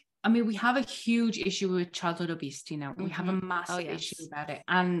mean, we have a huge issue with childhood obesity now. We have a massive issue about it.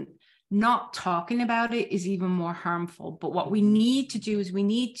 And not talking about it is even more harmful. But what we need to do is we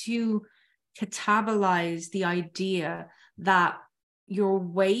need to catabolize the idea that your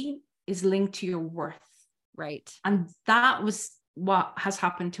weight is linked to your worth. Right. And that was what has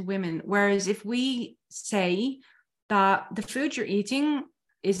happened to women. Whereas if we say that the food you're eating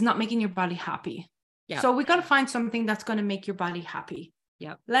is not making your body happy. Yeah. So we got to find something that's going to make your body happy.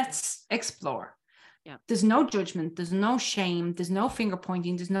 Yeah. Let's explore. Yeah. There's no judgment. There's no shame. There's no finger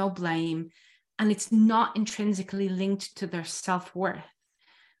pointing. There's no blame. And it's not intrinsically linked to their self-worth.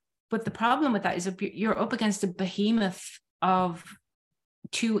 But the problem with that is you're up against a behemoth of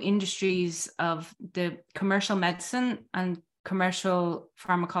 2 industries of the commercial medicine and commercial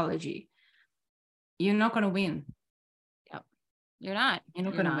pharmacology. You're not going to win. Yep. You're not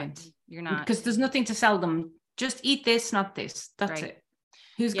going to win. You're not. Because there's nothing to sell them. Just eat this, not this. That's it.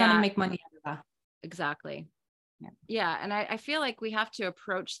 Who's going to make money out of that? Exactly. Yeah. And I feel like we have to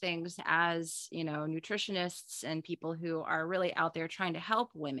approach things as, nutritionists and people who are really out there trying to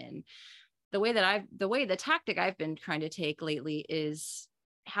help women. The tactic I've been trying to take lately is,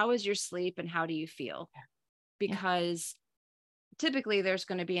 how is your sleep and how do you feel? Because typically there's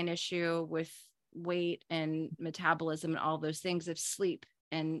going to be an issue with weight and metabolism and all those things if sleep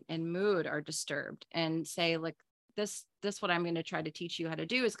and mood are disturbed. And say, like, this what I'm going to try to teach you how to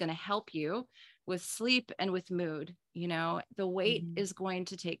do is going to help you with sleep and with mood. The weight is going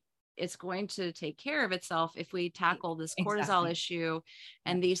to take care of itself if we tackle this cortisol issue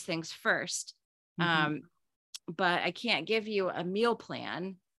and these things first. But I can't give you a meal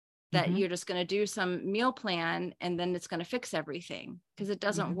plan that you're just going to do some meal plan and then it's going to fix everything, because it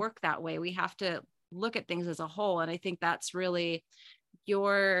doesn't work that way. We have to look at things as a whole. And I think that's really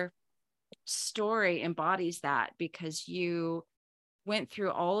your story embodies that, because you went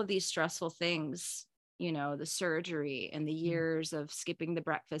through all of these stressful things, the surgery and the years of skipping the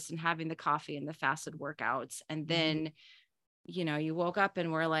breakfast and having the coffee and the fasted workouts. And then, you woke up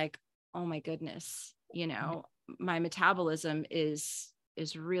and were like, oh my goodness, my metabolism is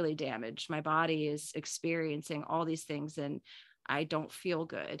really damaged. My body is experiencing all these things and I don't feel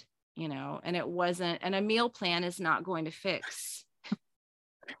good, and it wasn't, and a meal plan is not going to fix.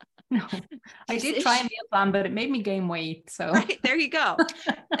 No, I did try a meal plan, but it made me gain weight. So right, there you go.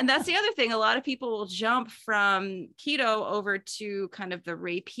 And that's the other thing. A lot of people will jump from keto over to kind of the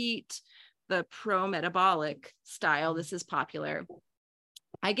repeat, the pro-metabolic style. This is popular.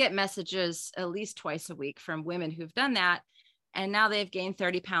 I get messages at least twice a week from women who've done that. And now they've gained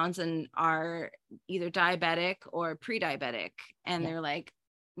 30 pounds and are either diabetic or pre-diabetic. And they're like,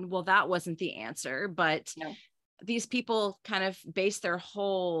 well, that wasn't the answer, but these people kind of base their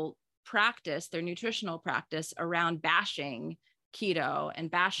whole practice, their nutritional practice, around bashing keto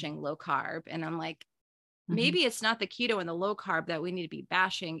and bashing low carb. And I'm like, maybe it's not the keto and the low carb that we need to be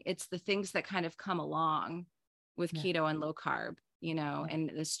bashing. It's the things that kind of come along with keto and low carb, you know,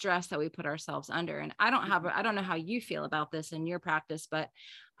 and the stress that we put ourselves under. And I don't know how you feel about this in your practice, but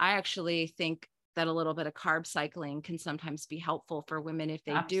I actually think that a little bit of carb cycling can sometimes be helpful for women if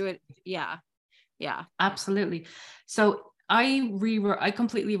they do it. Yeah. Yeah. Absolutely. So I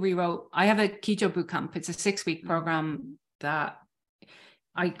completely rewrote. I have a keto bootcamp. It's a 6-week program that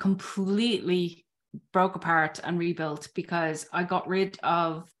I completely broke apart and rebuilt, because I got rid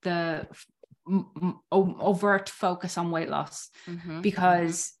of the overt focus on weight loss,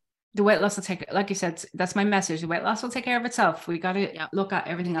 because the weight loss will take, like you said, that's my message. The weight loss will take care of itself. We got to look at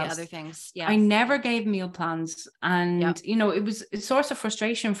everything else. Other things. Yeah. I never gave meal plans. And, you know, it was a source of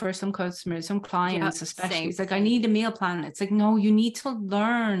frustration for some customers, some clients, especially. Same. It's like, I need a meal plan. It's like, no, you need to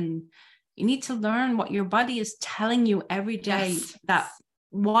learn. You need to learn what your body is telling you every day, that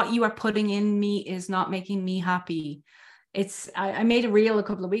what you are putting in me is not making me happy. I made a reel a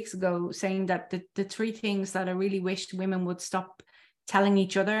couple of weeks ago saying that the 3 things that I really wished women would stop telling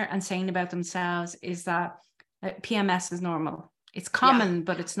each other and saying about themselves is that PMS is normal. It's common,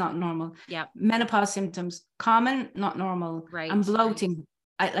 but it's not normal. Yeah. Menopause symptoms, common, not normal. Right. And bloating.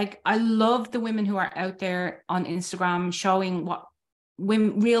 Right. I love the women who are out there on Instagram showing what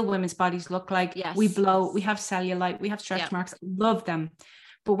real women's bodies look like. Yes. We bloat, we have cellulite, we have stretch marks. Love them.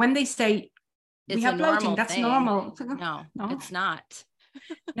 But when they say we have bloating, that's normal. No, it's not.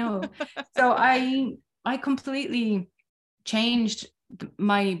 No. So I completely changed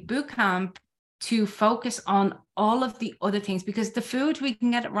my boot camp to focus on all of the other things, because the food, we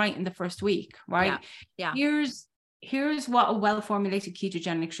can get it right in the first week, right? Yeah. Here's what a well-formulated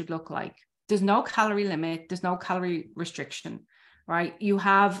ketogenic should look like. There's no calorie limit. There's no calorie restriction, right? You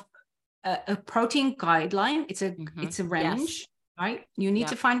have a protein guideline. It's a range, right? You need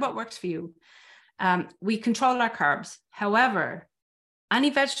to find what works for you. We control our carbs. However,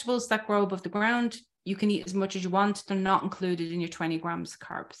 any vegetables that grow above the ground, you can eat as much as you want. They're not included in your 20 grams of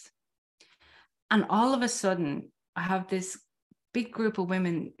carbs. And all of a sudden, I have this big group of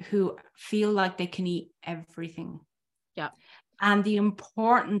women who feel like they can eat everything. Yeah. And the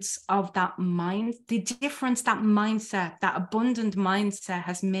importance of that the difference that mindset, that abundant mindset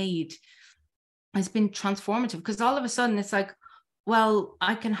has made, has been transformative. Because all of a sudden it's like, well,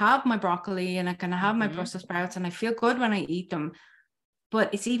 I can have my broccoli and I can have my Brussels sprouts and I feel good when I eat them.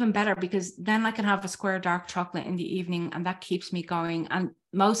 But it's even better because then I can have a square dark chocolate in the evening and that keeps me going. And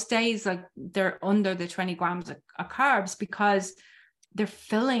most days, like, they're under the 20 grams of carbs because they're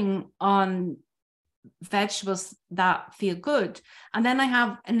filling on vegetables that feel good. And then I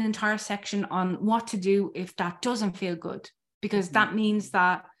have an entire section on what to do if that doesn't feel good, because that means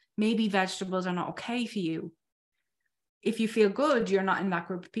that maybe vegetables are not okay for you. If you feel good, you're not in that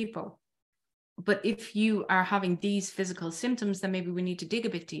group of people. But if you are having these physical symptoms, then maybe we need to dig a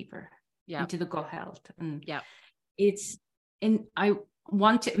bit deeper into the gut health. And I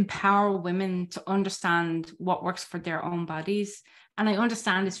want to empower women to understand what works for their own bodies. And I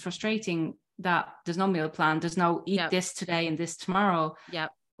understand it's frustrating that there's no meal plan, there's no eat this today and this tomorrow. Yeah.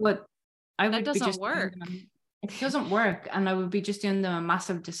 But that doesn't work. It doesn't work. And I would be just doing them a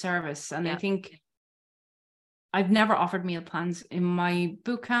massive disservice. And I think I've never offered meal plans in my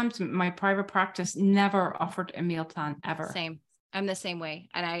boot camps. My private practice never offered a meal plan ever. Same. I'm the same way.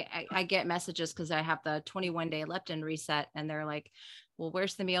 And I get messages because I have the 21-day leptin reset and they're like, well,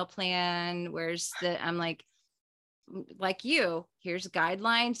 where's the meal plan? I'm like you, here's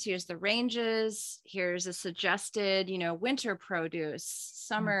guidelines, here's the ranges, here's a suggested, winter produce,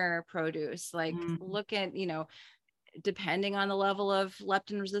 summer produce, like look at, depending on the level of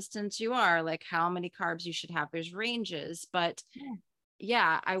leptin resistance you are, like how many carbs you should have. There's ranges, but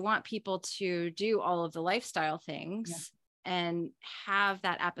I want people to do all of the lifestyle things and have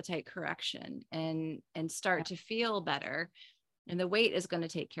that appetite correction and start to feel better. And the weight is going to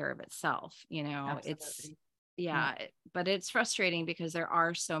take care of itself. Absolutely. But it's frustrating because there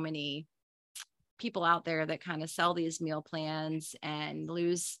are so many people out there that kind of sell these meal plans and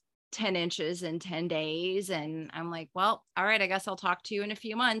lose 10 inches in 10 days. And I'm like, well, all right, I guess I'll talk to you in a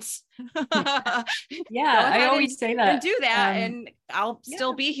few months. I always say that. And do that. And I'll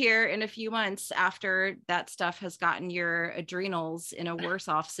still be here in a few months after that stuff has gotten your adrenals in a worse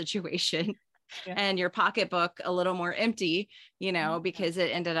off situation and your pocketbook a little more empty, because it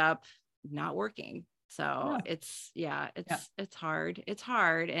ended up not working. So it's hard. It's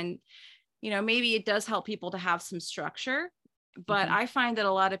hard. And, maybe it does help people to have some structure But I find that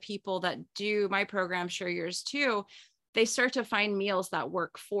a lot of people that do my program, share yours too, they start to find meals that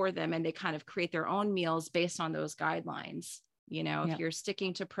work for them, and they kind of create their own meals based on those guidelines. You know, if you're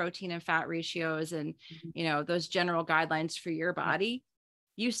sticking to protein and fat ratios and, you know, those general guidelines for your body,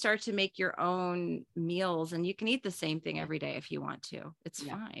 you start to make your own meals, and you can eat the same thing every day if you want to. It's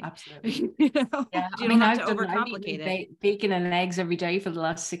fine. Absolutely. You know? Yeah. You don't have to overcomplicate it. Bacon and eggs every day for the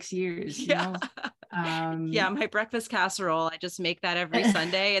last 6 years. You know? Yeah, my breakfast casserole, I just make that every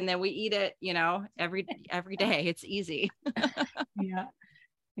Sunday, and then we eat it, you know, every day. It's easy.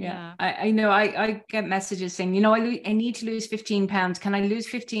 Yeah. I know I get messages saying, you know, I need to lose 15 pounds. Can I lose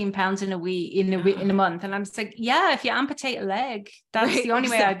 15 pounds in a week, in a month? And I'm just like, yeah, if you amputate a leg, that's the only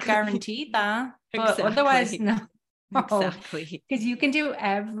way I guarantee that. But otherwise, no. Exactly. Because you can do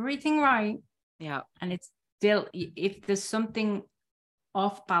everything right. Yeah. And it's still, if there's something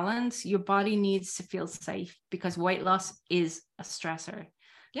off balance, your body needs to feel safe, because weight loss is a stressor.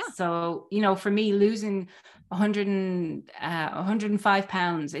 Yeah. So, you know, for me, losing 105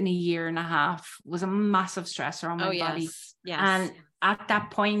 pounds in a year and a half was a massive stressor on my body. Yes. And at that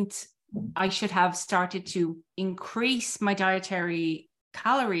point, I should have started to increase my dietary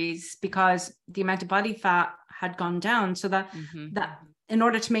calories, because the amount of body fat had gone down. So that in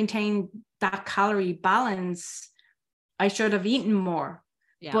order to maintain that calorie balance, I should have eaten more,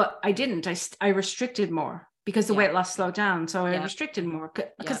 but I didn't. I restricted more, because the weight loss slowed down. So I restricted more,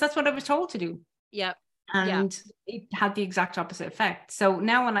 because that's what I was told to do. And it had the exact opposite effect. So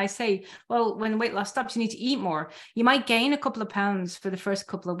now when I say, well, when weight loss stops, you need to eat more, you might gain a couple of pounds for the first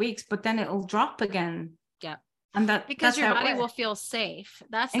couple of weeks, but then it'll drop again. And because your body will feel safe.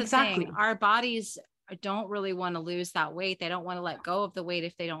 That's the thing. Our bodies don't really want to lose that weight. They don't want to let go of the weight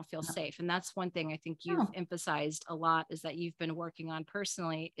if they don't feel safe. And that's one thing I think you've emphasized a lot, is that you've been working on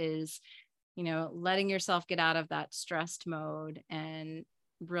personally, is, you know, letting yourself get out of that stressed mode and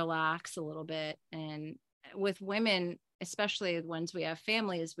relax a little bit. And with women, especially the ones we have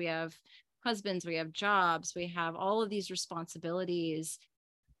families, we have husbands, we have jobs, we have all of these responsibilities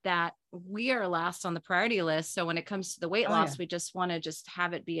that we are last on the priority list. So when it comes to the weight loss, we just want to just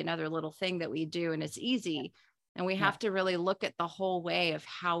have it be another little thing that we do, and it's easy. And we have to really look at the whole way of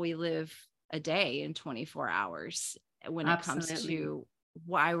how we live a day in 24 hours when it comes to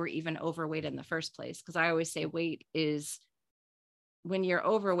why we're even overweight in the first place. Because I always say weight is, when you're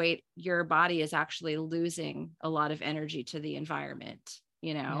overweight, your body is actually losing a lot of energy to the environment.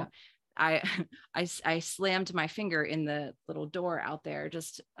 You know, I slammed my finger in the little door out there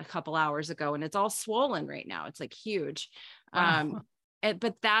just a couple hours ago, and it's all swollen right now. It's like huge.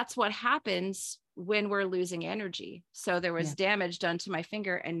 But that's what happens when we're losing energy. So there was damage done to my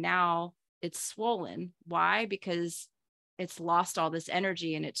finger, and now it's swollen. Why? Because it's lost all this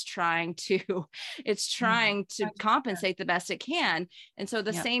energy, and it's trying to compensate the best it can. And so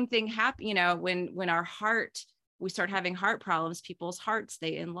the same thing happens, you know, when our heart, we start having heart problems, people's hearts,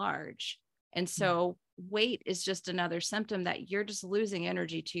 they enlarge. And so weight is just another symptom that you're just losing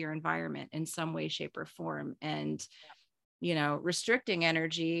energy to your environment in some way, shape, or form. And, you know, restricting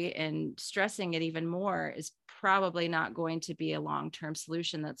energy and stressing it even more is probably not going to be a long-term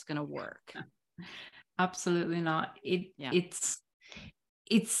solution that's going to work. Absolutely not. It's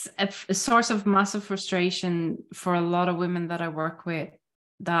a source of massive frustration for a lot of women that I work with,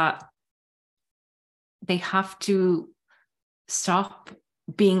 that they have to stop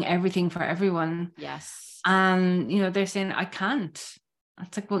being everything for everyone. Yes. And, you know, they're saying, I can't.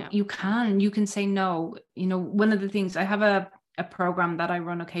 It's like, well, you can say no. You know, one of the things, I have a program that I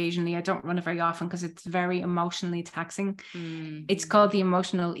run occasionally. I don't run it very often because it's very emotionally taxing. It's called the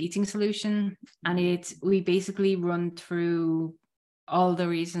Emotional Eating Solution. And we basically run through all the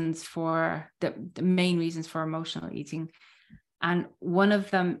reasons for the main reasons for emotional eating. And one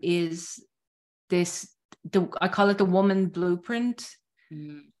of them is I call it the woman blueprint.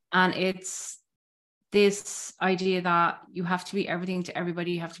 And it's this idea that you have to be everything to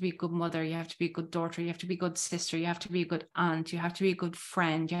everybody. You have to be a good mother. You have to be a good daughter. You have to be a good sister. You have to be a good aunt. You have to be a good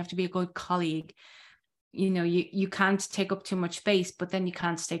friend. You have to be a good colleague. You know, you can't take up too much space, but then you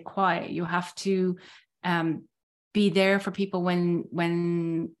can't stay quiet. You have to be there for people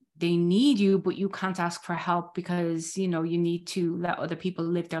when they need you, but you can't ask for help because, you know, you need to let other people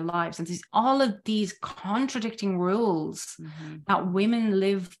live their lives. And there's all of these contradicting rules that women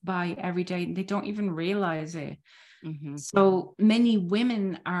live by every day. And they don't even realize it. So many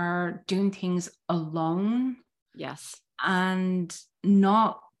women are doing things alone. Yes. And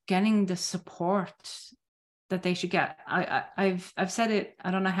not getting the support that they should get. I've said it,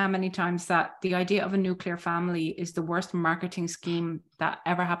 I don't know how many times, that the idea of a nuclear family is the worst marketing scheme that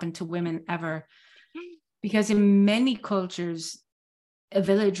ever happened to women ever. Because in many cultures, a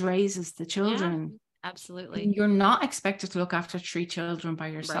village raises the children. Yeah, absolutely. And you're not expected to look after 3 children by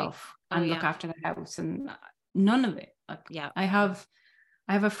yourself and look after the house, and none of it. I have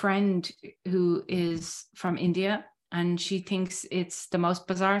a friend who is from India, and she thinks it's the most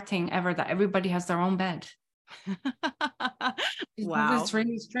bizarre thing ever that everybody has their own bed. Wow. It's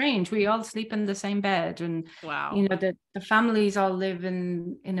really strange. We all sleep in the same bed, and you know, the families all live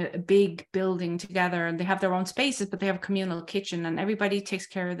in a big building together, and they have their own spaces, but they have a communal kitchen, and everybody takes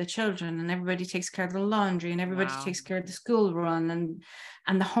care of the children, and everybody takes care of the laundry, and everybody takes care of the school run,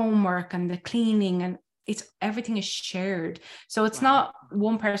 and the homework and the cleaning, and everything is shared. So it's not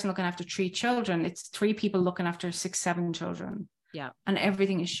one person looking after 3 children, it's 3 people looking after 6, 7 children. Yeah. And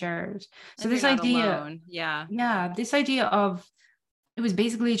everything is shared. So and this idea, alone. this idea of, it was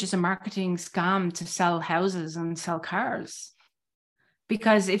basically just a marketing scam to sell houses and sell cars.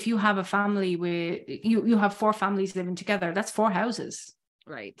 Because if you have a family with, you have 4 families living together, that's 4 houses.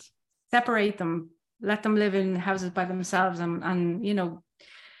 Right. Separate them, let them live in houses by themselves. And you know,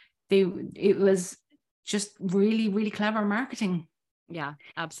 it was just really, really clever marketing. Yeah,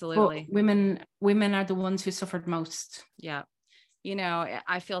 absolutely. But women are the ones who suffered most. Yeah. You know,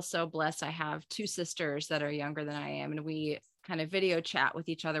 I feel so blessed. I have 2 sisters that are younger than I am, and we kind of video chat with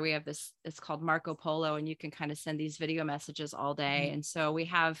each other. We have this, it's called Marco Polo, and you can kind of send these video messages all day. And so we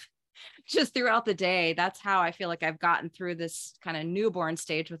have just throughout the day, that's how I feel like I've gotten through this kind of newborn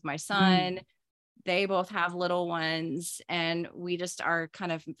stage with my son. They both have little ones, and we just are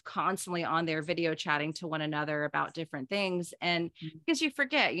kind of constantly on there video chatting to one another about different things. And because you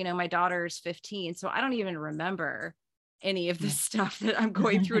forget, you know, my daughter's 15, so I don't even remember any of the stuff that I'm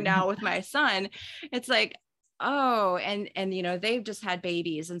going through now with my son. It's like, oh, and you know, they've just had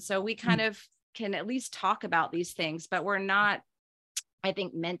babies. And so we kind of can at least talk about these things, but we're not, I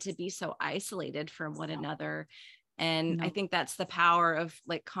think, meant to be so isolated from one another. And I think that's the power of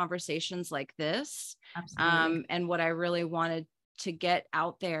like conversations like this. And what I really wanted to get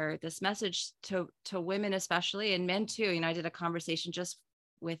out there, this message to women, especially, and men too. You know, I did a conversation just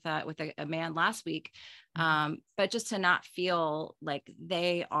with a man last week, but just to not feel like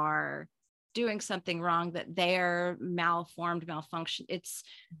they are doing something wrong, that they're malfunction.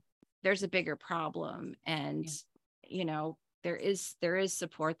 There's a bigger problem, and you know, there is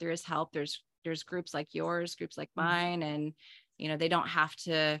support, there is help, there's groups like yours, groups like mine, and you know, they don't have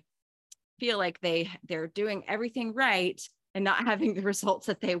to feel like they're doing everything right and not having the results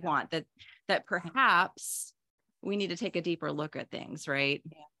that they want. That perhaps we need to take a deeper look at things, right?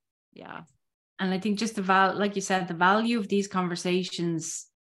 Yeah. And I think just like you said, the value of these conversations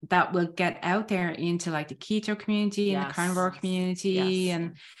that will get out there into like the keto community and the carnivore community,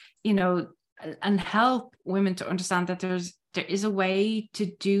 and you know, and help women to understand that there is a way to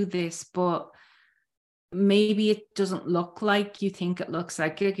do this, but maybe it doesn't look like you think it looks.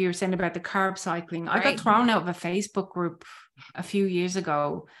 Like you were saying about the carb cycling. I got thrown out of a Facebook group a few years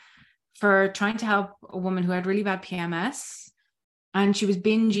ago for trying to help a woman who had really bad PMS, and she was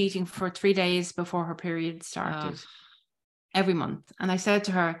binge eating for 3 days before her period started every month. And I said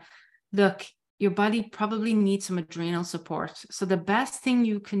to her, look, your body probably needs some adrenal support. So the best thing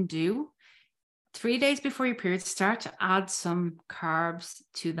you can do 3 days before your period, start to add some carbs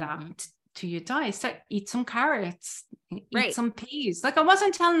to that, to your diet. Eat some carrots, eat some peas. Like, I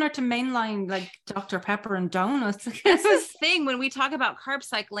wasn't telling her to mainline like Dr. Pepper and donuts. That's the thing. When we talk about carb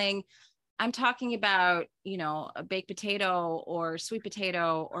cycling, I'm talking about, you know, a baked potato or sweet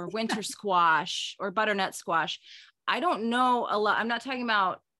potato or winter squash or butternut squash. I don't know a lot. I'm not talking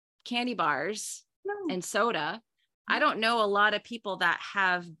about candy bars and soda. I don't know a lot of people that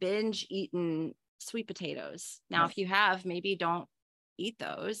have binge eaten sweet potatoes. Now, if you have, maybe don't eat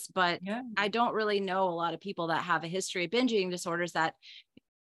those, but I don't really know a lot of people that have a history of binge eating disorders that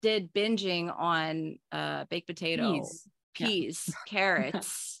did binging on baked potato, peas,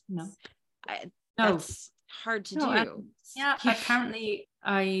 carrots. That's hard to do. Apparently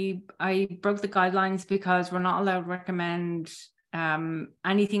I broke the guidelines because we're not allowed to recommend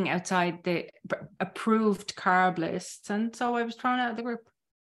anything outside the approved carb lists, and so I was thrown out of the group.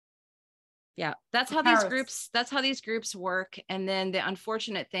 That's how these groups work. And then the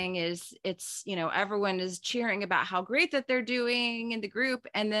unfortunate thing is, it's, you know, everyone is cheering about how great that they're doing in the group,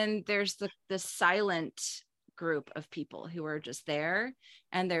 and then there's the silent group of people who are just there,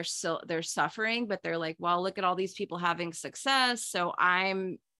 and they're suffering, but they're like, well, look at all these people having success, so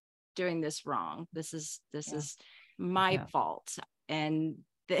I'm doing this wrong. This is my fault. And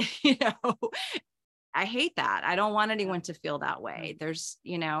you know, I hate that. I don't want anyone to feel that way. There's,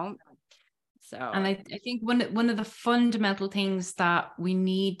 you know, so. And I think one of the fundamental things that we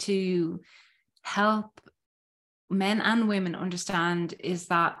need to help men and women understand is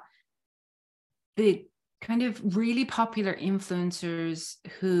that the kind of really popular influencers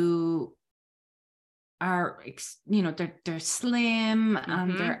who are, you know, they're slim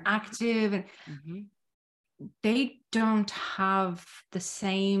and they're active, and they don't have the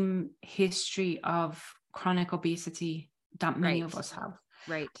same history of chronic obesity that many of us have.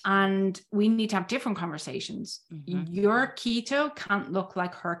 Right. And we need to have different conversations. Your keto can't look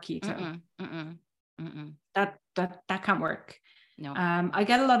like her keto. That can't work. No. I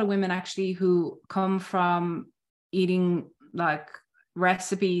get a lot of women actually who come from eating like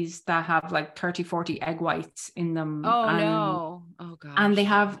recipes that have like 30, 40 egg whites in them. No. Oh gosh. And they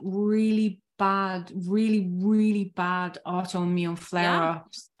have really bad autoimmune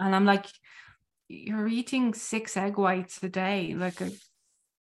flare-ups. And I'm like, you're eating 6 egg whites a day, like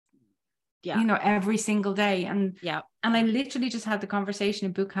you know, every single day. And I literally just had the conversation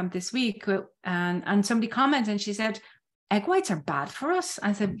in boot camp this week, and somebody commented and she said, egg whites are bad for us.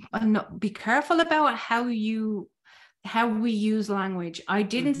 I said, no, be careful about how we use language. I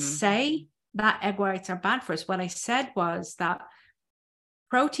didn't say that egg whites are bad for us. What I said was that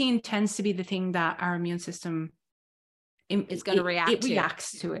protein tends to be the thing that our immune system is going to react to. It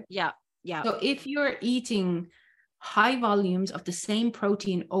reacts to it. Yeah. So if you're eating high volumes of the same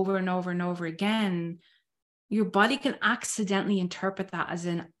protein over and over and over again, your body can accidentally interpret that as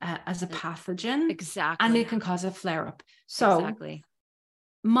a pathogen. Exactly. And it can cause a flare-up. So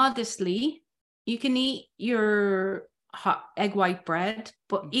modestly, you can eat your hot egg white bread,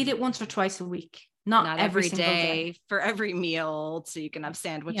 but eat it once or twice a week. Not every day for every meal, so you can have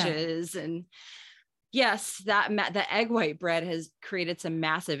sandwiches. And yes, the egg white bread has created some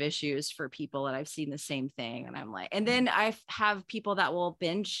massive issues for people, and I've seen the same thing. And I'm like, and then I have people that will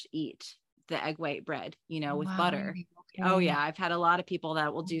binge eat the egg white bread, you know, with butter. Okay. Oh yeah, I've had a lot of people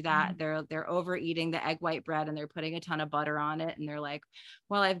that will do that. They're overeating the egg white bread and they're putting a ton of butter on it, and they're like,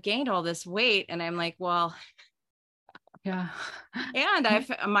 well, I've gained all this weight. And I'm like, well, yeah. And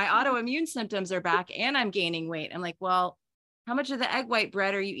my autoimmune symptoms are back and I'm gaining weight. I'm like, well, how much of the egg white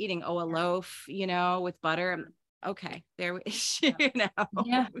bread are you eating? Oh, a loaf, you know, with butter. Okay. There we, you know.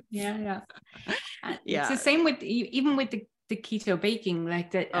 Yeah. It's the same with, even with the keto baking, like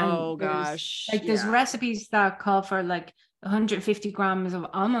that. Oh gosh. Like there's recipes that call for like 150 grams of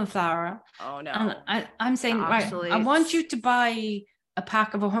almond flour. Oh no. And I'm saying, right, I want you to buy a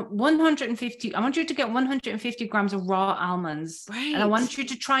pack of 150. I want you to get 150 grams of raw almonds. Right. And I want you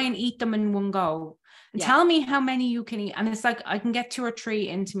to try and eat them in one go. And tell me how many you can eat. And it's like, I can get 2 or 3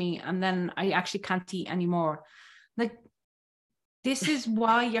 into me, and then I actually can't eat anymore. Like, this is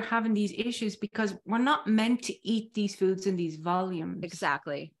why you're having these issues, because we're not meant to eat these foods in these volumes.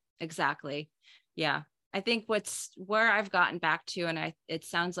 Exactly. Yeah. I think where I've gotten back to, and it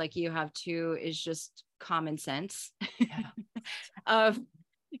sounds like you have too, is just common sense of,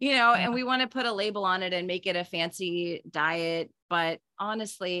 you know, and we want to put a label on it and make it a fancy diet. But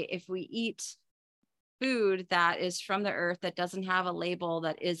honestly, if we eat food that is from the earth, that doesn't have a label,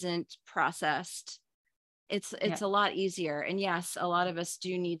 that isn't processed, it's a lot easier. And yes, a lot of us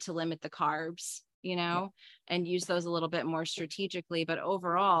do need to limit the carbs, you know, and use those a little bit more strategically. But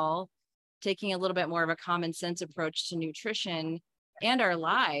overall, taking a little bit more of a common sense approach to nutrition and our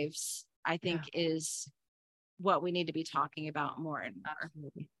lives, I think is what we need to be talking about more and more.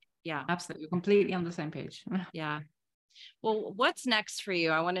 Absolutely. Yeah, absolutely. Completely on the same page. Yeah. Well, what's next for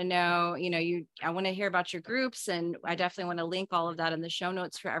you? I want to know, you know, I want to hear about your groups, and I definitely want to link all of that in the show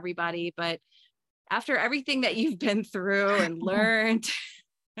notes for everybody. But after everything that you've been through and learned,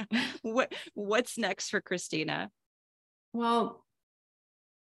 what's next for Christina? Well,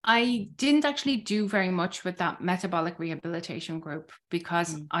 I didn't actually do very much with that metabolic rehabilitation group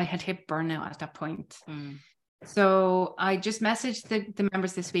because I had hit burnout at that point. So I just messaged the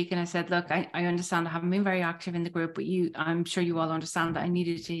members this week and I said, look, I understand I haven't been very active in the group, but I'm sure you all understand that I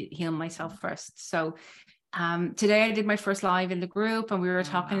needed to heal myself first. So today I did my first live in the group, and we were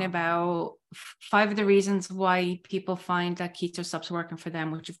talking about 5 of the reasons why people find that keto stops working for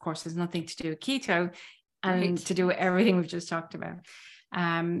them, which of course has nothing to do with keto and to do with everything we've just talked about.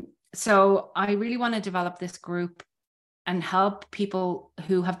 So I really want to develop this group and help people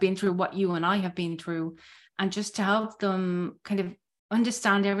who have been through what you and I have been through, and just to help them kind of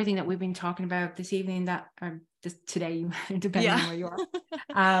understand everything that we've been talking about this evening, or today, depending on where you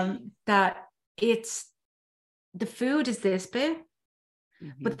are, that it's the food is this bit,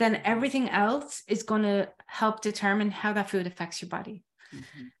 but then everything else is going to help determine how that food affects your body.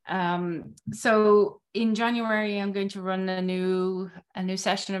 So in January, I'm going to run a new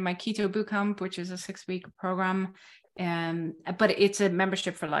session of my keto bootcamp, which is a 6-week program. But it's a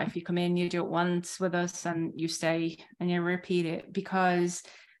membership for life. You come in, you do it once with us, and you stay and you repeat it, because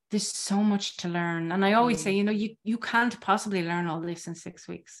there's so much to learn. And I always say, you can't possibly learn all this in 6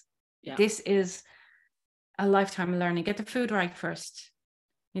 weeks. Yeah. This is a lifetime of learning. Get the food right first.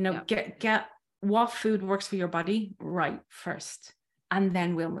 Get what food works for your body right first, and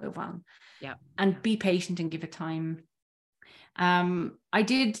then we'll move on. Yeah. And be patient and give it time. I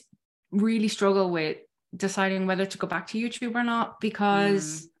did really struggle with deciding whether to go back to YouTube or not,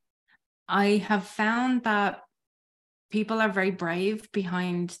 because I have found that people are very brave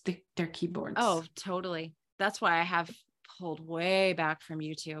behind their keyboards. Oh, totally. That's why I have pulled way back from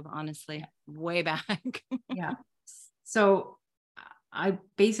YouTube, honestly, way back. Yeah. So I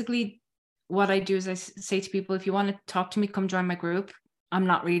basically, what I do is I say to people, if you want to talk to me, come join my group. I'm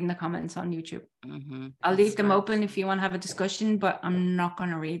not reading the comments on YouTube. I'll leave them open if you want to have a discussion, but I'm not going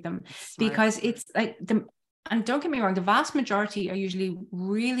to read them, because it's like and don't get me wrong, the vast majority are usually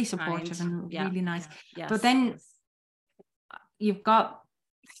really supportive and really nice. Yes. But then you've got,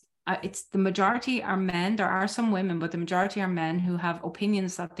 it's the majority are men. There are some women, but the majority are men who have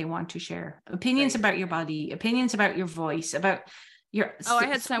opinions that they want to share. Opinions about your body, opinions about your voice, about your... I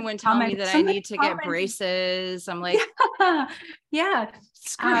had someone tell me that I need to get braces. I'm like, yeah.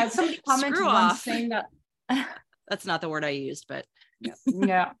 Somebody commented once saying that... That's not the word I used, but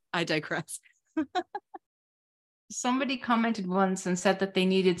yeah. I digress. Somebody commented once and said that they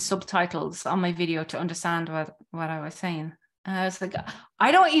needed subtitles on my video to understand what I was saying. And I was like,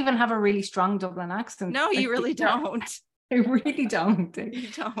 I don't even have a really strong Dublin accent. No, you really don't. I really don't. You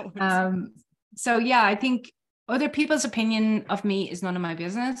don't. So yeah, I think other people's opinion of me is none of my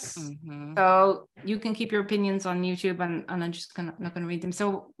business. So you can keep your opinions on YouTube, and I'm just not going to read them.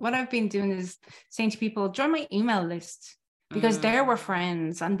 So what I've been doing is saying to people, join my email list, because there we're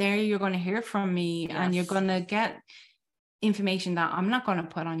friends, and there you're going to hear from me, and you're going to get information that I'm not going to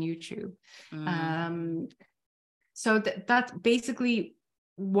put on YouTube. So that's basically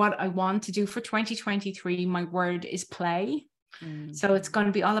what I want to do for 2023. My word is play. So it's going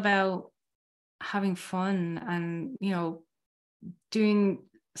to be all about having fun and, doing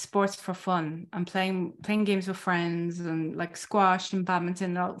sports for fun and playing games with friends, and like squash and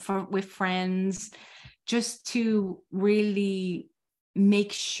badminton with friends, just to really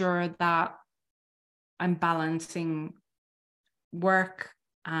make sure that I'm balancing work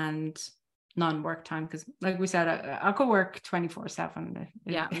and non-work time, because like we said, I could work 24/7.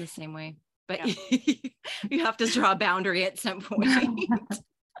 Yeah, in the same way, but you have to draw a boundary at some point.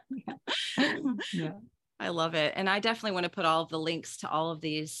 Yeah. I love it. And I definitely want to put all of the links to all of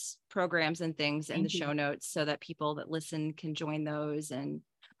these programs and things in the show notes, so that people that listen can join those. And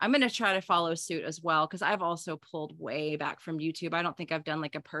I'm going to try to follow suit as well, because I've also pulled way back from YouTube. I don't think I've done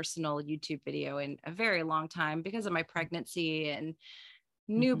like a personal YouTube video in a very long time, because of my pregnancy and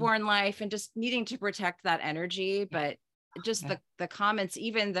newborn life, and just needing to protect that energy. But just the comments,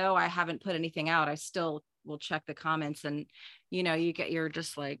 even though I haven't put anything out, I still will check the comments, and you're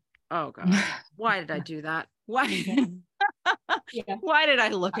just like, oh God, why did I do that? Why? Why did I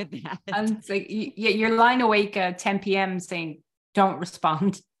look at that? And it's like, you're lying awake at 10 p.m. saying, don't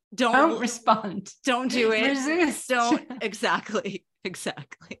respond. Don't respond. Don't do it. Resist. Don't. Exactly.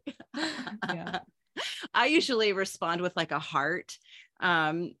 I usually respond with like a heart.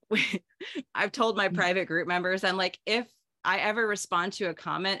 I've told my private group members, I'm like, if I ever respond to a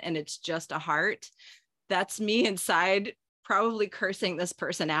comment and it's just a heart, that's me inside probably cursing this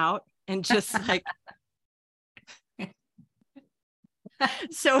person out, and just like,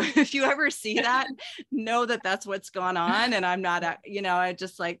 so if you ever see that, know that that's what's going on. And I'm not, I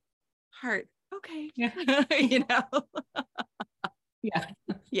just like heart. Okay. Yeah.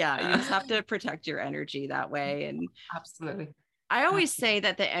 Yeah. You just have to protect your energy that way. And absolutely. I always say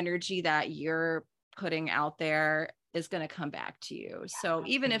that the energy that you're putting out there is going to come back to you. So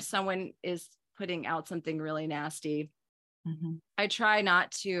even if someone is putting out something really nasty, I try not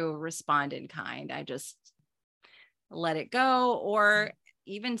to respond in kind. I just let it go, or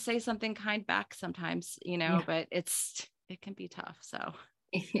even say something kind back sometimes, but it can be tough. So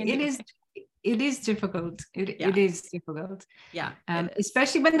it is difficult. It is difficult. Yeah.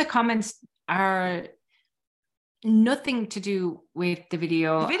 Especially when the comments are nothing to do with the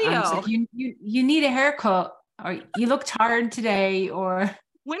video. So you need a haircut, or you look tired today, or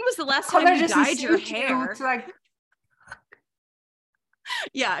when was the last time you dyed your hair? Like,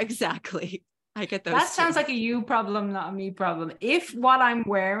 yeah, exactly. I get those. That sounds like a you problem, not a me problem. If what I'm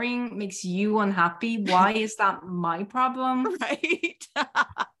wearing makes you unhappy, why is that my problem? Right.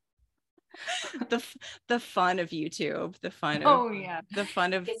 the fun of YouTube, the fun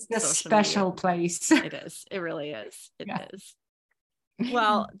of it's the social special media. Place. It is. It really is. It is.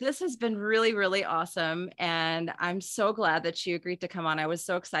 Well, this has been really, really awesome. And I'm so glad that you agreed to come on. I was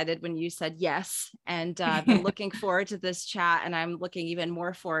so excited when you said yes. And I've been looking forward to this chat. And I'm looking even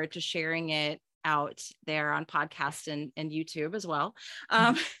more forward to sharing it out there on podcast and YouTube as well.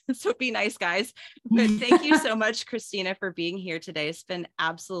 So be nice, guys. But thank you so much, Christina, for being here today. It's been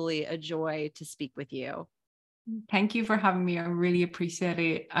absolutely a joy to speak with you. Thank you for having me. I really appreciate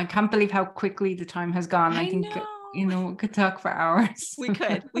it. I can't believe how quickly the time has gone. I think know. We could talk for hours. We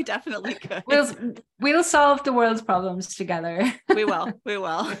could. We definitely could. We'll solve the world's problems together. We will.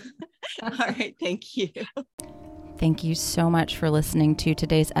 All right. Thank you. Thank you so much for listening to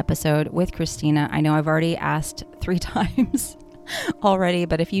today's episode with Christina. I know I've already asked 3 times already,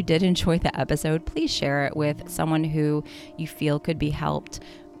 but if you did enjoy the episode, please share it with someone who you feel could be helped.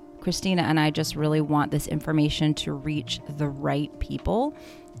 Christina and I just really want this information to reach the right people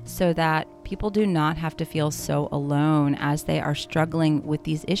so that people do not have to feel so alone as they are struggling with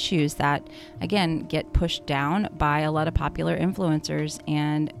these issues that, again, get pushed down by a lot of popular influencers,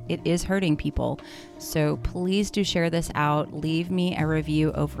 and it is hurting people. So please do share this out. Leave me a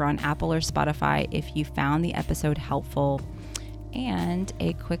review over on Apple or Spotify if you found the episode helpful. And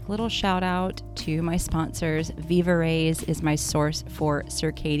a quick little shout out to my sponsors. Viva Rays is my source for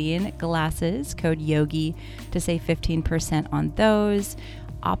circadian glasses. Code YOGI to save 15% on those.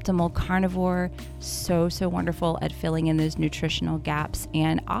 Optimal Carnivore, so wonderful at filling in those nutritional gaps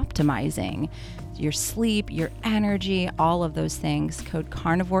and optimizing your sleep, your energy, all of those things. Code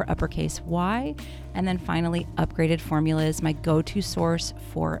Carnivore, uppercase Y. And then finally, Upgraded Formulas, my go-to source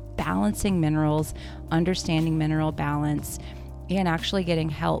for balancing minerals, understanding mineral balance, and actually getting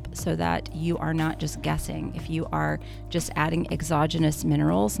help so that you are not just guessing. If you are just adding exogenous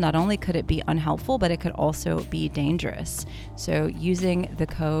minerals, not only could it be unhelpful, but it could also be dangerous. So using the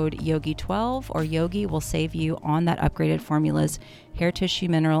code YOGI12 or YOGI will save you on that Upgraded Formulas hair tissue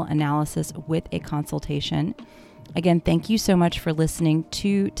mineral analysis with a consultation. Again, thank you so much for listening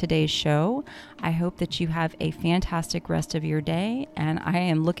to today's show. I hope that you have a fantastic rest of your day, and I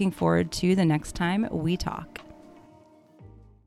am looking forward to the next time we talk.